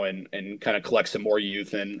right now and kind of collect some more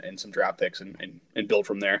youth and some draft picks and build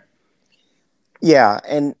from there. Yeah,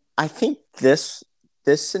 and I think this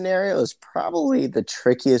scenario is probably the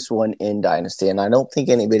trickiest one in Dynasty, and I don't think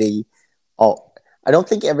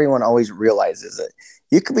everyone always realizes it.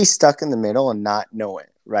 You could be stuck in the middle and not know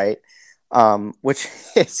it, right? Which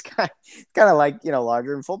is kind of like,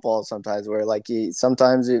 larger in football sometimes, where like have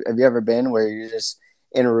you ever been where you're just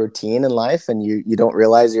in a routine in life and you don't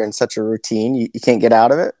realize you're in such a routine, you can't get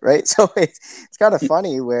out of it, right? So it's kind of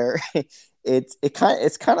funny where it's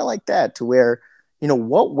kind of like that, to where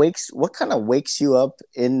what kind of wakes you up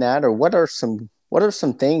in that, or what are some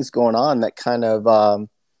things going on that kind of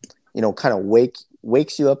kind of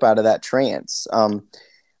wakes you up out of that trance.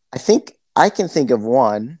 I think I can think of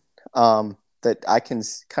one that I can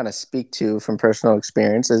kind of speak to from personal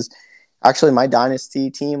experience, is actually my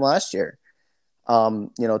dynasty team last year. 2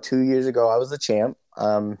 years ago I was the champ,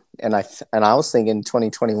 and I was thinking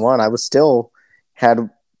 2021 I was still had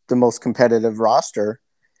the most competitive roster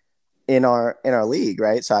in our league,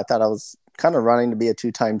 right? So I thought I was kind of running to be a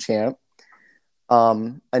two-time champ,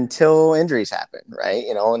 until injuries happened, right?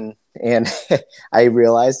 And I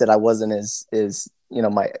realized that I wasn't as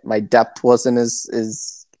my depth wasn't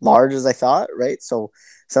as large as I thought, right? So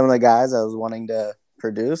some of the guys I was wanting to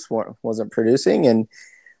produce wasn't producing, and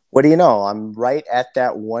what do you know? I'm right at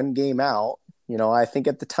that one game out. I think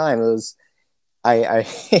at the time it was I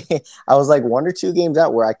I was like one or two games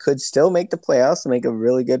out where I could still make the playoffs and make a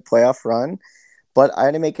really good playoff run, but I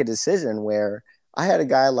had to make a decision where I had a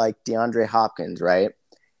guy like DeAndre Hopkins, right?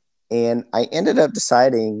 And I ended up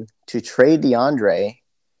deciding to trade DeAndre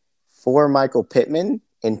for Michael Pittman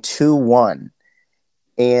in 2-1.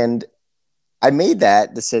 And I made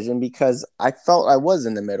that decision because I felt I was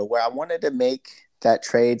in the middle, where I wanted to make that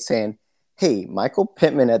trade saying, hey, Michael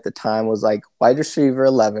Pittman at the time was like wide receiver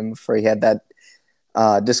 11 before he had that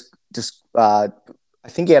I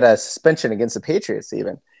think he had a suspension against the Patriots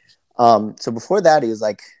even. So before that, he was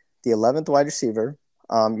like the 11th wide receiver.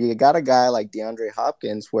 You got a guy like DeAndre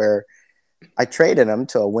Hopkins, where I traded him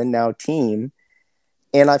to a win now team,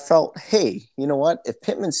 and I felt, hey, you know what? If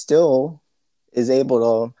Pittman still is able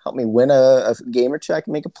to help me win a game or two, I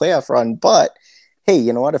can make a playoff run. But hey,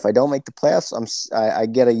 you know what? If I don't make the playoffs, I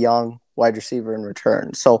get a young wide receiver in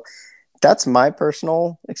return. So that's my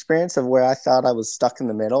personal experience of where I thought I was stuck in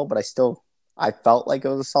the middle, but I felt like it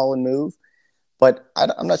was a solid move. But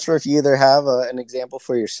I'm not sure if you either have an example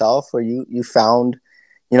for yourself where you found,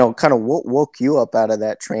 kind of what woke you up out of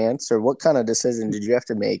that trance, or what kind of decision did you have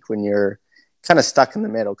to make when you're kind of stuck in the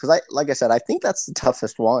middle? Because like I said, I think that's the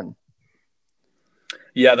toughest one.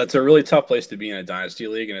 Yeah, that's a really tough place to be in a dynasty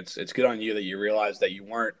league, and it's good on you that you realized that you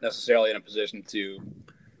weren't necessarily in a position to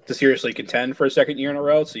seriously contend for a second year in a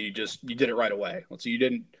row. So you did it right away. So you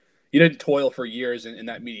didn't toil for years in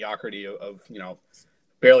that mediocrity of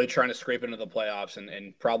barely trying to scrape into the playoffs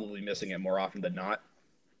and probably missing it more often than not.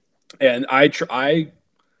 And I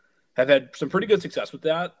have had some pretty good success with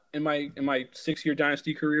that in my 6 year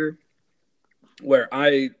dynasty career, where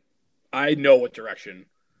I know what direction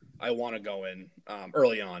I want to go in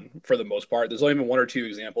early on for the most part. There's only been one or two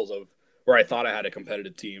examples of where I thought I had a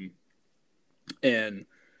competitive team, and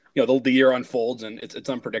the year unfolds and it's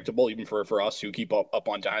unpredictable even for us who keep up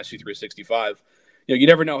on Dynasty 365. You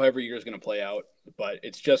never know how every year is going to play out, but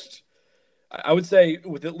it's just, I would say,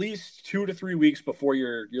 with at least 2 to 3 weeks before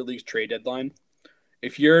your league's trade deadline,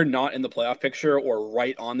 if you're not in the playoff picture or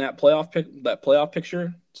right on that playoff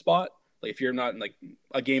picture spot, like if you're not in like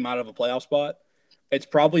a game out of a playoff spot, it's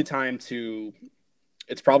probably time to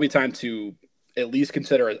at least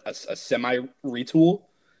consider a semi retool.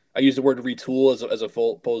 I use the word retool as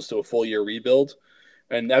opposed to a full year rebuild,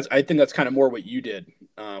 and I think that's kind of more what you did,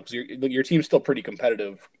 because your team's still pretty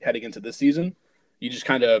competitive heading into this season. You just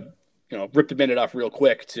kind of rip the Band-Aid off real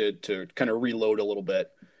quick to kind of reload a little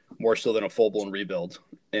bit more so than a full blown rebuild.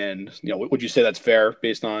 And would you say that's fair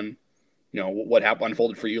based on what happened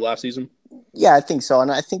unfolded for you last season? Yeah, I think so, and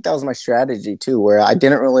I think that was my strategy too, where I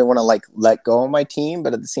didn't really want to like let go of my team,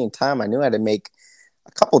 but at the same time, I knew I had to make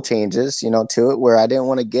a couple changes, to it, where I didn't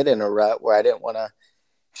want to get in a rut, where I didn't want to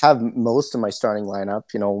have most of my starting lineup,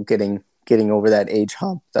 getting over that age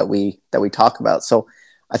hump that we talk about. So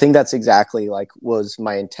I think that's exactly like was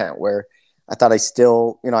my intent, where I thought I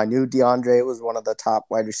still, I knew DeAndre was one of the top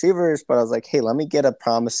wide receivers, but I was like, hey, let me get a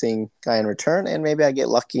promising guy in return, and maybe I get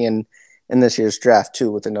lucky in this year's draft too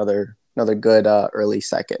with another good early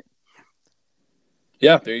second.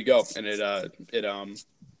 Yeah, there you go. And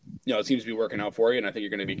it seems to be working out for you, and I think you're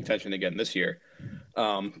going to be in contention again this year.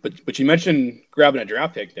 But you mentioned grabbing a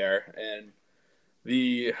draft pick there, and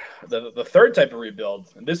the third type of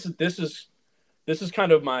rebuild, and this is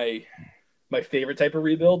kind of my favorite type of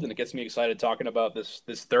rebuild, and it gets me excited talking about this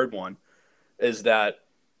third one, is that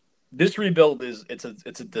this rebuild it's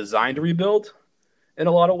a designed rebuild in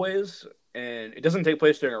a lot of ways, and it doesn't take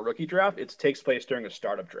place during a rookie draft. It takes place during a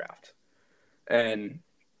startup draft. And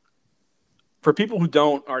for people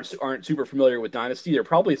who aren't super familiar with Dynasty, they're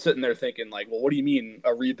probably sitting there thinking like, well, what do you mean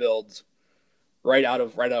a rebuild right out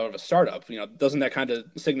of a startup? Doesn't that kind of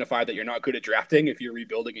signify that you're not good at drafting if you're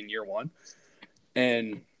rebuilding in year one?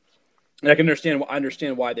 And I can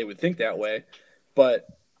understand why they would think that way, but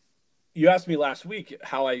you asked me last week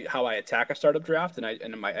how I attack a startup draft, and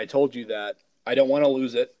I told you that I don't want to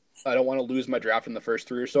lose it. I don't want to lose my draft in the first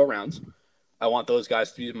 3 or so rounds. I want those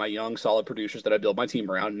guys to be my young, solid producers that I build my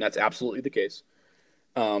team around, and that's absolutely the case.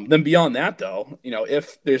 Then beyond that, though,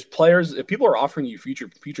 if people are offering you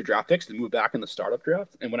future draft picks to move back in the startup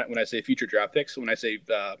draft, and when I say future draft picks,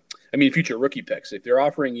 I mean future rookie picks. If they're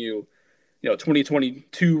offering you,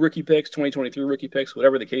 2022 rookie picks, 2023 rookie picks,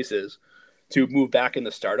 whatever the case is, to move back in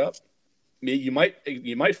the startup, you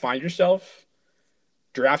might find yourself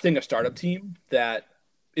drafting a startup team that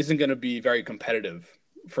isn't going to be very competitive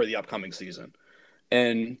for the upcoming season.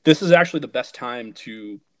 And this is actually the best time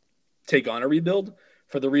to take on a rebuild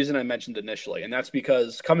for the reason I mentioned initially. And that's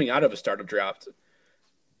because coming out of a startup draft,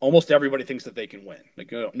 almost everybody thinks that they can win.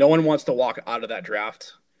 Like, no one wants to walk out of that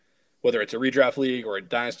draft, whether it's a redraft league or a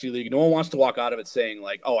dynasty league. No one wants to walk out of it saying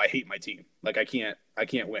like, oh, I hate my team. Like I can't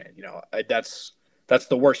win. That's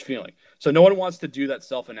the worst feeling. So no one wants to do that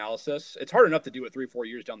self-analysis. It's hard enough to do it 3-4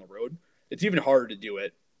 years down the road. It's even harder to do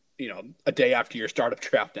it, a day after your startup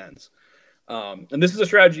draft ends. And this is a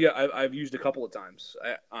strategy I've used a couple of times.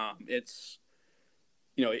 It's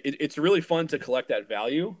really fun to collect that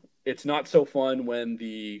value. It's not so fun when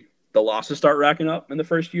the losses start racking up in the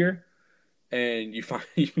first year, and you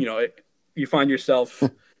find yourself,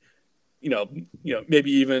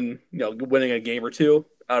 maybe even winning a game or two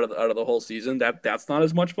out of the whole season. That's not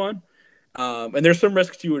as much fun. And there's some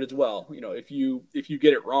risk to it as well. If you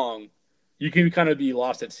get it wrong, you can kind of be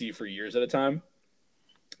lost at sea for years at a time.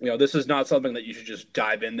 This is not something that you should just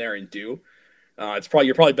dive in there and do.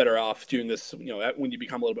 You're probably better off doing this, when you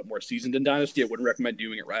become a little bit more seasoned in Dynasty. I wouldn't recommend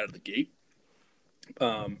doing it right out of the gate.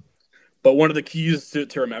 But one of the keys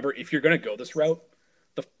to remember, if you're going to go this route,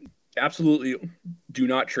 absolutely do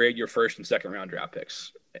not trade your first and second round draft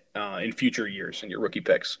picks in future years and your rookie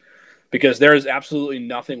picks, because there is absolutely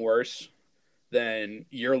nothing worse than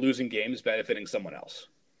you're losing games benefiting someone else.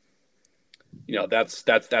 That's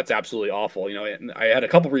absolutely awful. I had a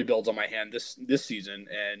couple rebuilds on my hand this season,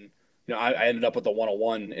 and I ended up with a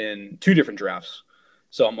 101 in 2 different drafts.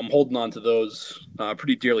 So I'm holding on to those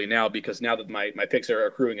pretty dearly now, because now that my picks are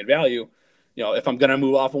accruing in value, if I'm gonna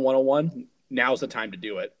move off a 101, now's the time to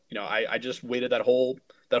do it. I just waited that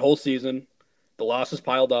whole season. The losses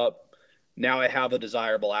piled up. Now I have a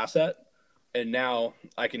desirable asset, and now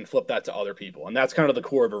I can flip that to other people. And that's kind of the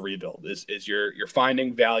core of a rebuild is you're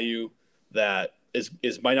finding value that is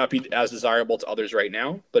might not be as desirable to others right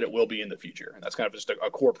now, but it will be in the future. And that's kind of just a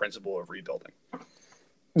core principle of rebuilding.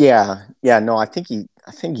 Yeah, no, I think you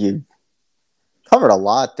covered a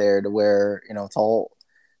lot there, to where it's all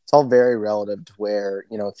very relative to where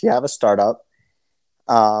if you have a startup,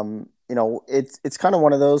 it's kind of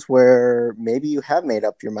one of those where maybe you have made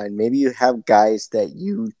up your mind. Maybe you have guys that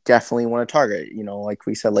you definitely want to target. Like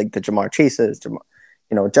we said, like the Jamar Chases,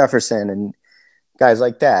 Jefferson, and guys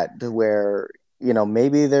like that, to where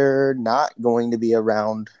maybe they're not going to be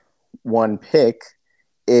around one pick.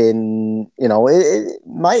 It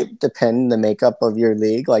might depend the makeup of your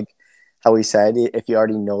league, like how we said, if you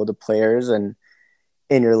already know the players and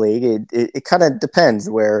in your league, it kind of depends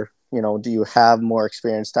where do you have more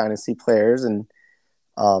experienced dynasty players, and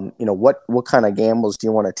what kind of gambles do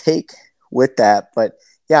you want to take with that. But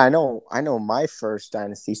Yeah, I know my first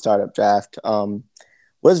dynasty startup draft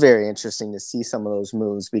was very interesting to see some of those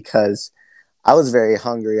moves because I was very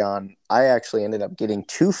hungry on. I actually ended up getting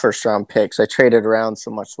two first round picks. I traded around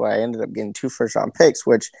so much where I ended up getting two first round picks,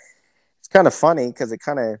 which it's kind of funny because it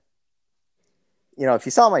kind of, if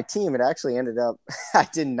you saw my team, it actually ended up. I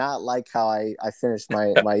did not like how I finished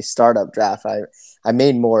my startup draft. I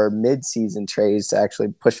made more mid season trades to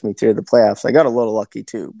actually push me through the playoffs. I got a little lucky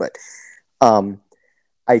too, but um,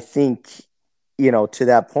 I think to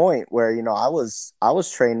that point where I was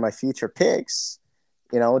trading my future picks,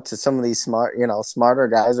 to some of these smarter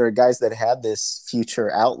guys or guys that had this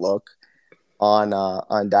future outlook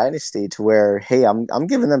on Dynasty, to where, hey, I'm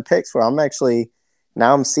giving them picks where I'm actually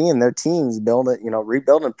now I'm seeing their teams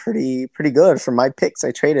rebuilding pretty good for my picks.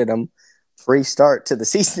 I traded them pre-start to the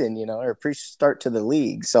season, or pre-start to the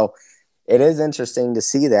league. So it is interesting to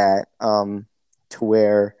see that, to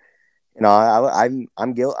where I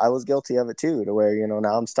was guilty of it too, to where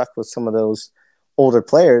now I'm stuck with some of those older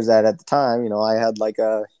players that at the time I had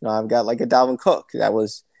I've got like a Dalvin Cook that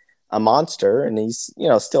was a monster, and he's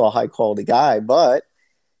still a high quality guy, but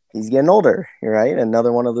he's getting older, right?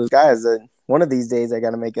 Another one of those guys that one of these days I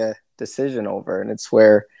got to make a decision over, and it's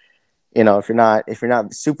where if you're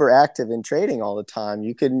not super active in trading all the time,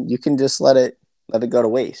 you can just let it go to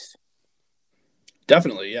waste.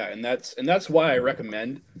 Definitely, yeah, and that's why I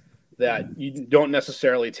recommend that you don't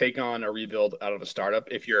necessarily take on a rebuild out of a startup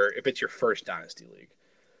if it's your first dynasty league,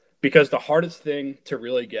 because the hardest thing to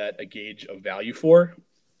really get a gauge of value for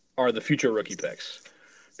are the future rookie picks.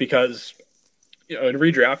 Because in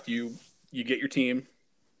redraft, you get your team,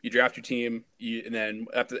 you draft your team, and then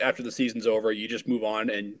after the season's over, you just move on,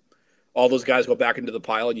 and all those guys go back into the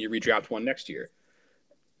pile, and you redraft one next year.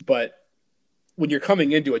 But when you're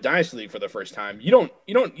coming into a dynasty league for the first time, you don't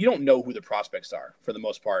know who the prospects are for the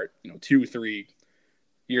most part. 2-3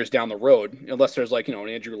 years down the road, unless there's an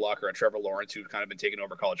Andrew Luck or a Trevor Lawrence who've kind of been taking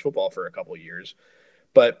over college football for a couple of years.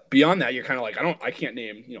 But beyond that, you're kind of like, I can't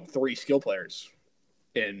name three skill players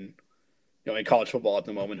in in college football at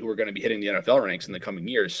the moment who are going to be hitting the NFL ranks in the coming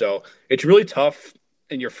years. So it's really tough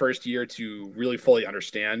in your first year to really fully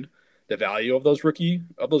understand the value of those rookie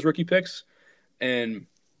picks. And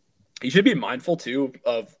you should be mindful too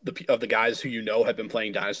of the guys who have been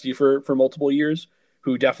playing dynasty for multiple years,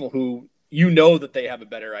 who that they have a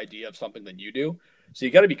better idea of something than you do. So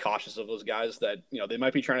you got to be cautious of those guys that they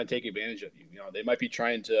might be trying to take advantage of you. They might be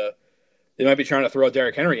trying to throw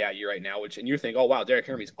Derrick Henry at you right now, and you think, oh wow, Derrick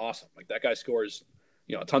Henry's awesome. Like that guy scores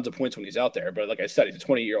tons of points when he's out there. But like I said, he's a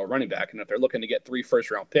 20-year-old running back, and if they're looking to get 3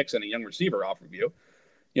 first-round picks and a young receiver off of you,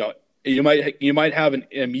 you know you might have an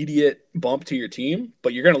immediate bump to your team,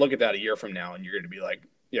 but you're going to look at that a year from now, and you're like,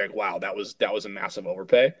 wow, that was a massive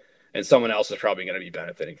overpay, and someone else is probably going to be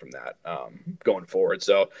benefiting from that going forward.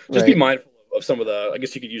 So just be Right. mindful of some of the. I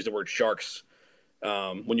guess you could use the word sharks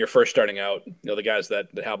when you're first starting out. The guys that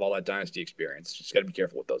have all that dynasty experience. Just got to be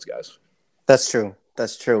careful with those guys. That's true.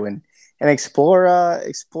 That's true. And explore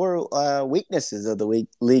weaknesses of the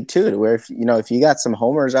league too. To where if you got some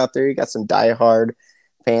homers out there, you got some diehard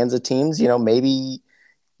fans of teams. Maybe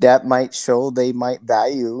that might show they might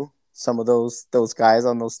value some of those guys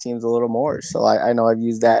on those teams a little more. So I know I've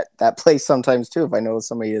used that play sometimes too. If I know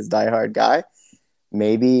somebody is diehard guy,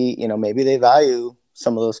 maybe they value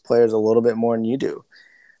some of those players a little bit more than you do.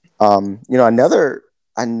 Another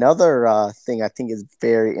thing I think is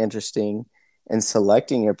very interesting in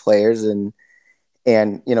selecting your players, and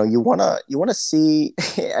you wanna see.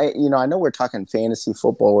 I know we're talking fantasy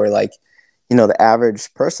football where like the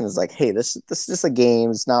average person is like, hey, this is just a game.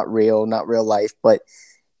 It's not real life, but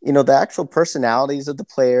the actual personalities of the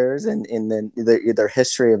players and then their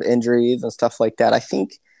history of injuries and stuff like that. I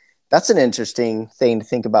think that's an interesting thing to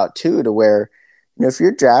think about too, to where if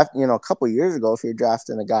you're a couple of years ago, if you're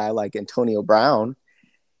drafting a guy like Antonio Brown,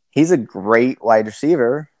 he's a great wide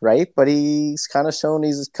receiver, right? But he's kind of shown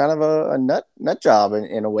he's kind of a nut job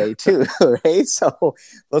in a way too, right? So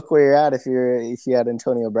look where you're at if you had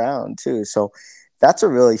Antonio Brown too. So that's a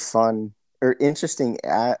really fun or interesting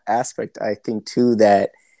aspect, I think, too,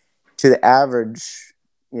 that to the average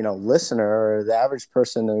listener or the average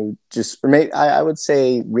person who just, or maybe I would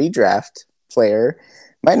say redraft player,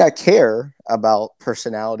 might not care about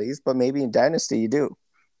personalities, but maybe in Dynasty you do.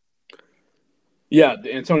 Yeah,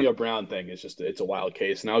 the Antonio Brown thing is it's a wild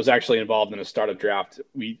case, and I was actually involved in a startup draft.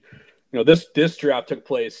 This draft took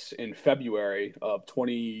place in February of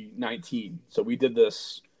 2019, so we did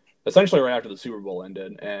this essentially right after the Super Bowl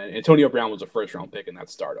ended, and Antonio Brown was a first round pick in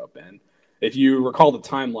that startup. And if you recall the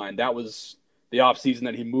timeline, that was the offseason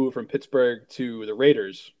that he moved from Pittsburgh to the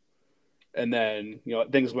Raiders, and then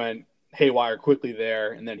things went haywire quickly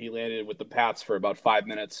there, and then he landed with the Pats for about 5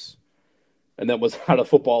 minutes, and then was out of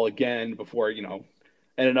football again before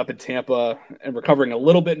ended up in Tampa and recovering a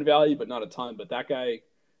little bit in value, but not a ton. But that guy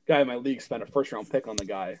in my league spent a first round pick on the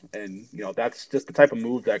guy, and that's just the type of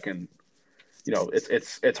move that can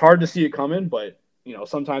it's hard to see it coming, but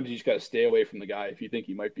sometimes you just got to stay away from the guy if you think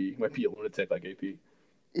he might be a lunatic like AP.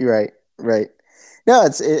 Right, right. No,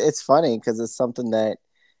 it's funny because it's something that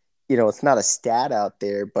it's not a stat out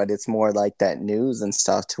there, but it's more like that news and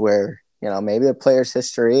stuff to where maybe a player's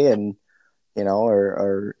history and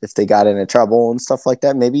or if they got into trouble and stuff like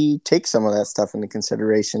that, maybe you take some of that stuff into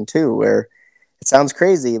consideration too. Where it sounds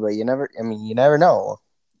crazy, but you never know.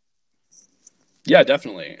 Yeah,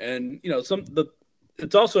 definitely. And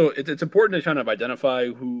it's also it's important to kind of identify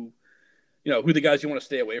who the guys you want to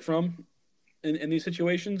stay away from in these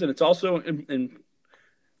situations, and it's also in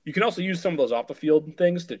you can also use some of those off the field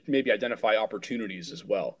things to maybe identify opportunities as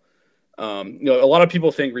well. A lot of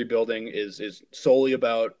people think rebuilding is solely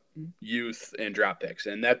about youth and draft picks,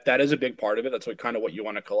 and that is a big part of it. That's what you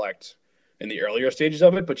want to collect in the earlier stages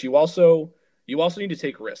of it. But you also need to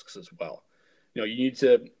take risks as well. You need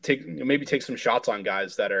to maybe take some shots on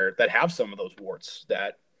guys that have some of those warts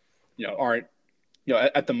that aren't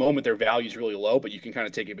at the moment their value is really low, but you can kind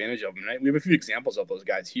of take advantage of them. Right? We have a few examples of those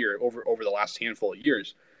guys here over the last handful of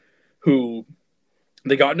years who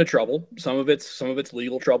they got into trouble. Some of it's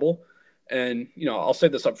legal trouble, and I'll say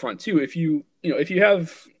this up front too. If you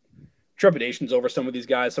have trepidations over some of these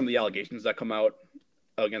guys, some of the allegations that come out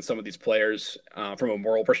against some of these players from a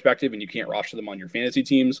moral perspective, and you can't roster them on your fantasy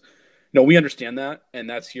teams. No, we understand that, and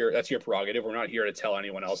that's your prerogative. We're not here to tell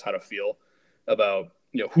anyone else how to feel about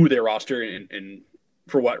who they roster and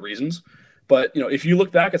for what reasons. But if you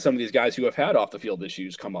look back at some of these guys who have had off the field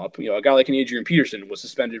issues come up, a guy like an Adrian Peterson was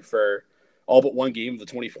suspended for all but one game of the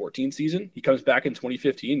 2014 season. He comes back in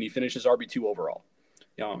 2015 and he finishes RB2 overall.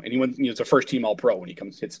 And he went, it's a first team All Pro when he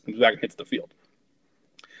comes back and hits the field.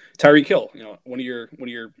 Tyreek Hill, one of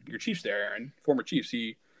your Chiefs there, Aaron, former Chiefs.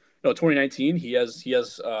 He, 2019, he has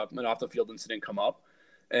an off the field incident come up,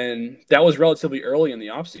 and that was relatively early in the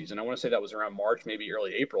offseason. I want to say that was around March, maybe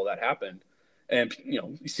early April that happened. And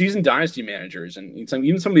seasoned dynasty managers and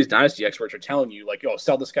even some of these dynasty experts are telling you like,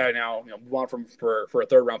 sell this guy now, move on for a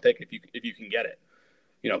third round pick if you can get it.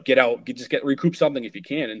 Get out, recoup something if you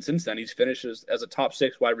can. And since then, he's finished as a top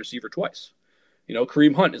 6 wide receiver twice.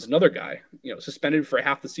 Kareem Hunt is another guy, suspended for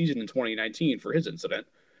half the season in 2019 for his incident.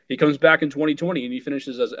 He comes back in 2020 and he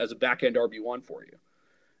finishes as a back end RB1 for you.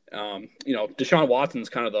 Deshaun Watson's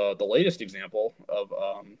kind of the latest example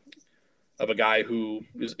of a guy who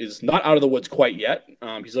is not out of the woods quite yet.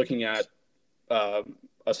 He's looking at a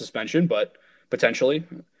suspension, but potentially.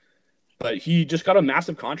 But he just got a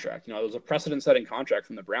massive contract. It was a precedent-setting contract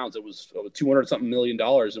from the Browns. It was $200-something million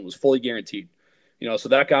and was fully guaranteed. So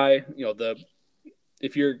that guy,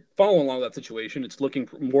 if you're following along that situation, it's looking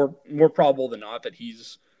more probable than not that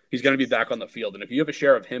he's going to be back on the field. And if you have a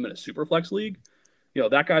share of him in a superflex league,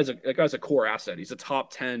 that guy's a core asset. He's a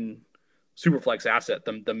top 10 superflex asset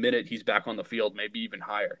the minute he's back on the field, maybe even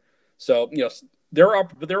higher. So there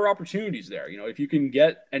are opportunities there. If you can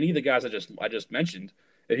get any of the guys I just mentioned,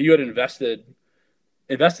 if you had invested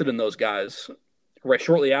in those guys right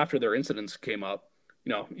shortly after their incidents came up,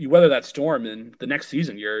 you weather that storm, and the next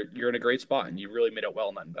season you're in a great spot, and you really made it well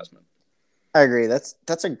in that investment. I agree.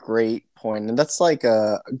 That's a great point, and that's like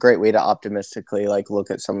a great way to optimistically like look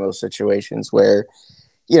at some of those situations where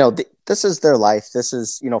this is their life. This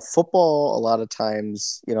is football. A lot of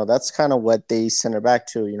times, that's kind of what they center back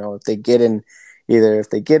to. If they get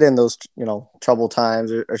in those trouble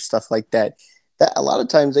times or stuff like that. That a lot of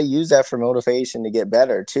times they use that for motivation to get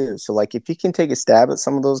better too. So like if you can take a stab at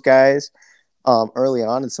some of those guys early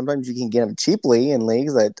on, and sometimes you can get them cheaply in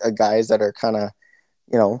leagues that guys that are kind of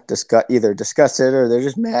either disgusted or they're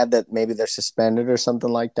just mad that maybe they're suspended or something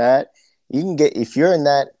like that. You can get, if you're in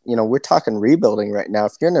that, we're talking rebuilding right now.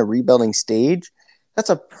 If you're in a rebuilding stage, that's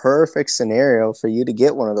a perfect scenario for you to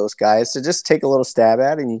get one of those guys to just take a little stab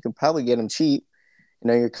at, and you can probably get them cheap.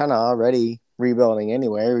 You're kind of already rebuilding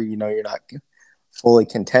anyway, or you're not fully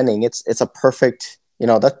contending. It's a perfect,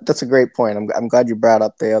 that's a great point. I'm glad you brought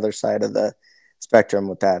up the other side of the spectrum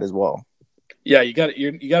with that as well. Yeah, you got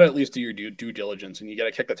to at least do your due diligence, and you got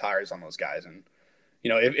to kick the tires on those guys. And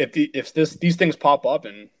if these things pop up,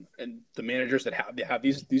 and the managers that have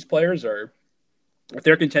these players are, if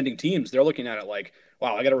they're contending teams, they're looking at it like,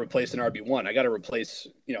 wow, I got to replace an RB1, I got to replace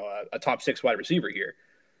a top 6 wide receiver here,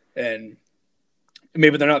 and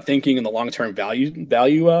maybe they're not thinking in the long term value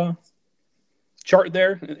chart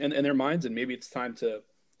there in their minds, and maybe it's time to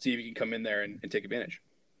see if you can come in there and take advantage.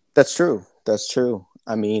 That's true.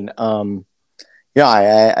 I mean,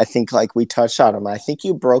 yeah, I think like we touched on them. I think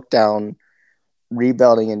you broke down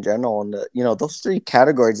rebuilding in general, and those three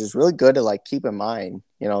categories is really good to like keep in mind.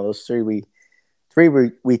 Those three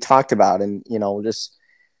we talked about, and just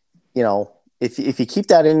if you keep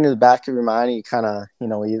that into the back of your mind, you kind of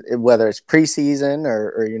whether it's preseason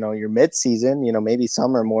or your mid season, maybe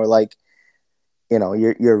some are more like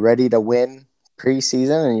you're ready to win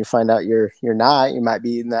preseason, and you find out you're not. You might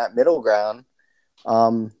be in that middle ground,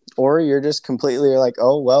 or you're just completely like,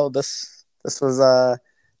 oh well, this was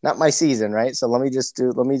not my season, right? So let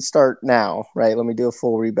me start now, right? Let me do a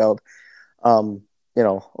full rebuild. Um,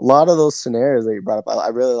 a lot of those scenarios that you brought up, I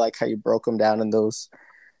really like how you broke them down in those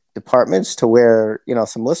departments to where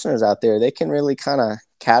some listeners out there, they can really kind of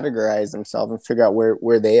categorize themselves and figure out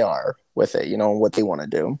where they are with it, and what they want to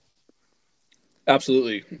do.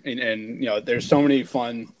 Absolutely, and there's so many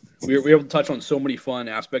fun. We're able to touch on so many fun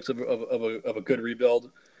aspects of a good rebuild,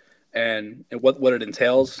 and what it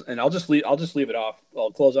entails. And I'll just leave it off.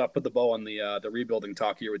 I'll close off, put the bow on the rebuilding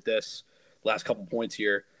talk here with this last couple points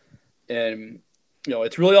here, and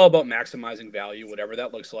it's really all about maximizing value, whatever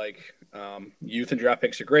that looks like. Youth and draft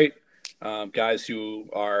picks are great. Guys who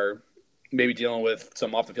are maybe dealing with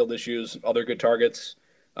some off the field issues, other good targets.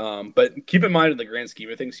 But keep in mind in the grand scheme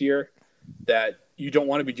of things here that you don't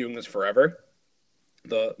want to be doing this forever.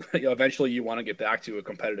 Eventually you want to get back to a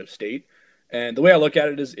competitive state. And the way I look at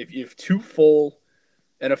it is if two full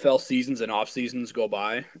NFL seasons and off seasons go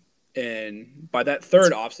by, and by that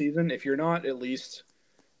third off season, if you're not at least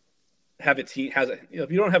have a team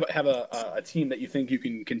if you don't have a team that you think you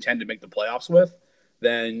can contend to make the playoffs with,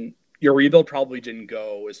 then your rebuild probably didn't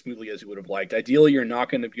go as smoothly as you would have liked. Ideally, you're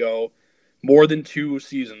not going to go more than 2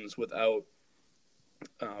 seasons without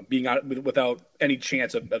without any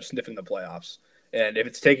chance of sniffing the playoffs. And if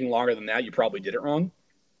it's taking longer than that, you probably did it wrong,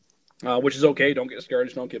 which is okay. Don't get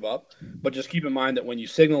discouraged. Don't give up. But just keep in mind that when you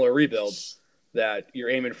signal a rebuild, that you're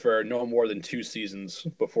aiming for no more than 2 seasons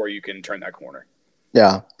before you can turn that corner.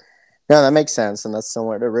 Yeah. Yeah, that makes sense. And that's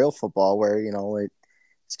similar to real football where,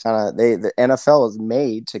 it's kind of the NFL is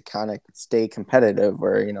made to kind of stay competitive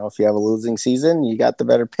where, if you have a losing season, you got the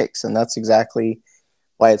better picks. And that's exactly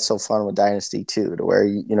why it's so fun with Dynasty too, to where,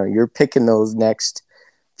 you're picking those next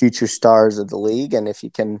future stars of the league. And if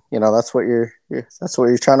you can, that's what that's what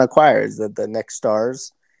you're trying to acquire is the next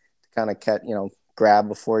stars to kind of grab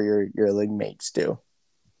before your league mates do.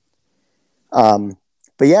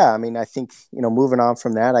 But yeah, I mean, I think, moving on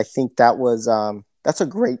from that, I think that's a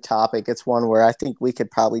great topic. It's one where I think we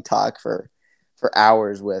could probably talk for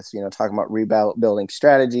hours with, talking about rebuilding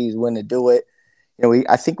strategies, when to do it.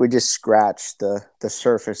 I think we just scratched the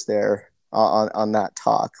surface there on that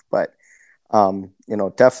talk, but,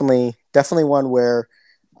 definitely one where,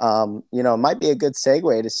 it might be a good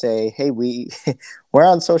segue to say, hey, we're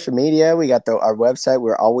on social media. We got our website.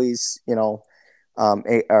 We're always,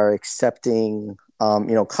 are accepting,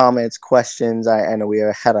 comments, questions. I know we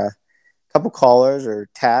had a couple callers, or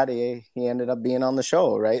Tad, he ended up being on the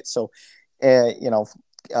show, right? So,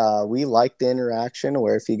 we like the interaction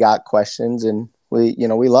where if you got questions, and we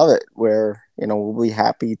love it where, we'll be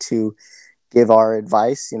happy to give our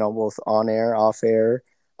advice, both on air, off air,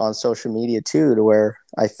 on social media too, to where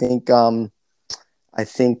I think, one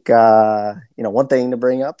thing to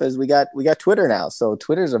bring up is we got Twitter now. So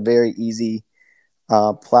Twitter's a very easy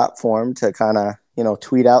platform to kind of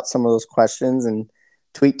tweet out some of those questions and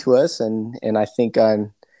tweet to us, and I think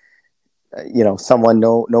someone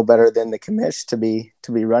no better than the commish to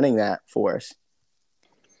be running that for us.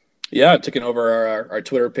 Yeah, taking over our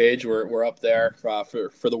Twitter page. We're up there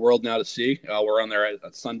for the world now to see. We're on there at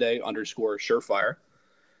Sunday_Surefire,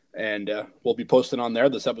 and we'll be posting on there.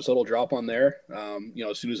 This episode will drop on there.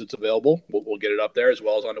 As soon as it's available, we'll get it up there, as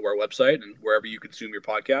well as onto our website and wherever you consume your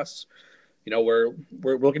podcasts. We're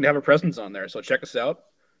looking to have a presence on there, so check us out.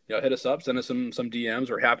 Hit us up, send us some DMs.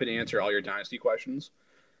 We're happy to answer all your dynasty questions,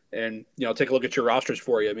 and take a look at your rosters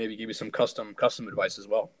for you. Maybe give you some custom advice as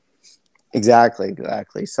well. Exactly.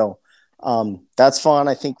 So that's fun.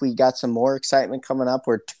 I think we got some more excitement coming up.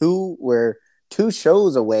 We're two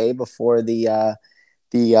shows away before the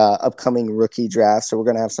upcoming rookie draft, so we're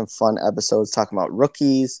gonna have some fun episodes talking about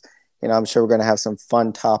rookies. I'm sure we're gonna have some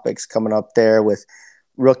fun topics coming up there with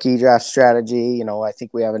rookie draft strategy. I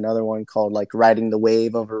think we have another one called like riding the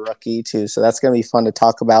wave of a rookie too. So that's going to be fun to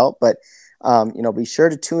talk about, but, be sure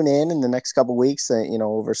to tune in the next couple of weeks,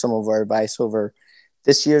 over some of our advice over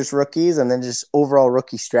this year's rookies, and then just overall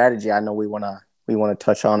rookie strategy. I know we want to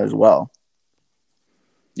touch on as well.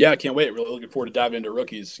 Yeah, I can't wait. Really looking forward to diving into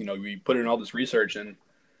rookies. We put in all this research, and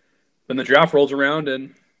then the draft rolls around,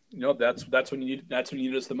 and that's when you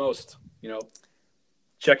need us the most.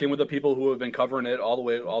 check in with the people who have been covering it all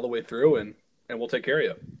the way through, and we'll take care of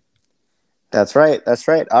you. That's right. That's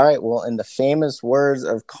right. All right. Well, in the famous words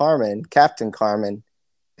of Carmen, Captain Carmen,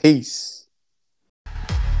 peace.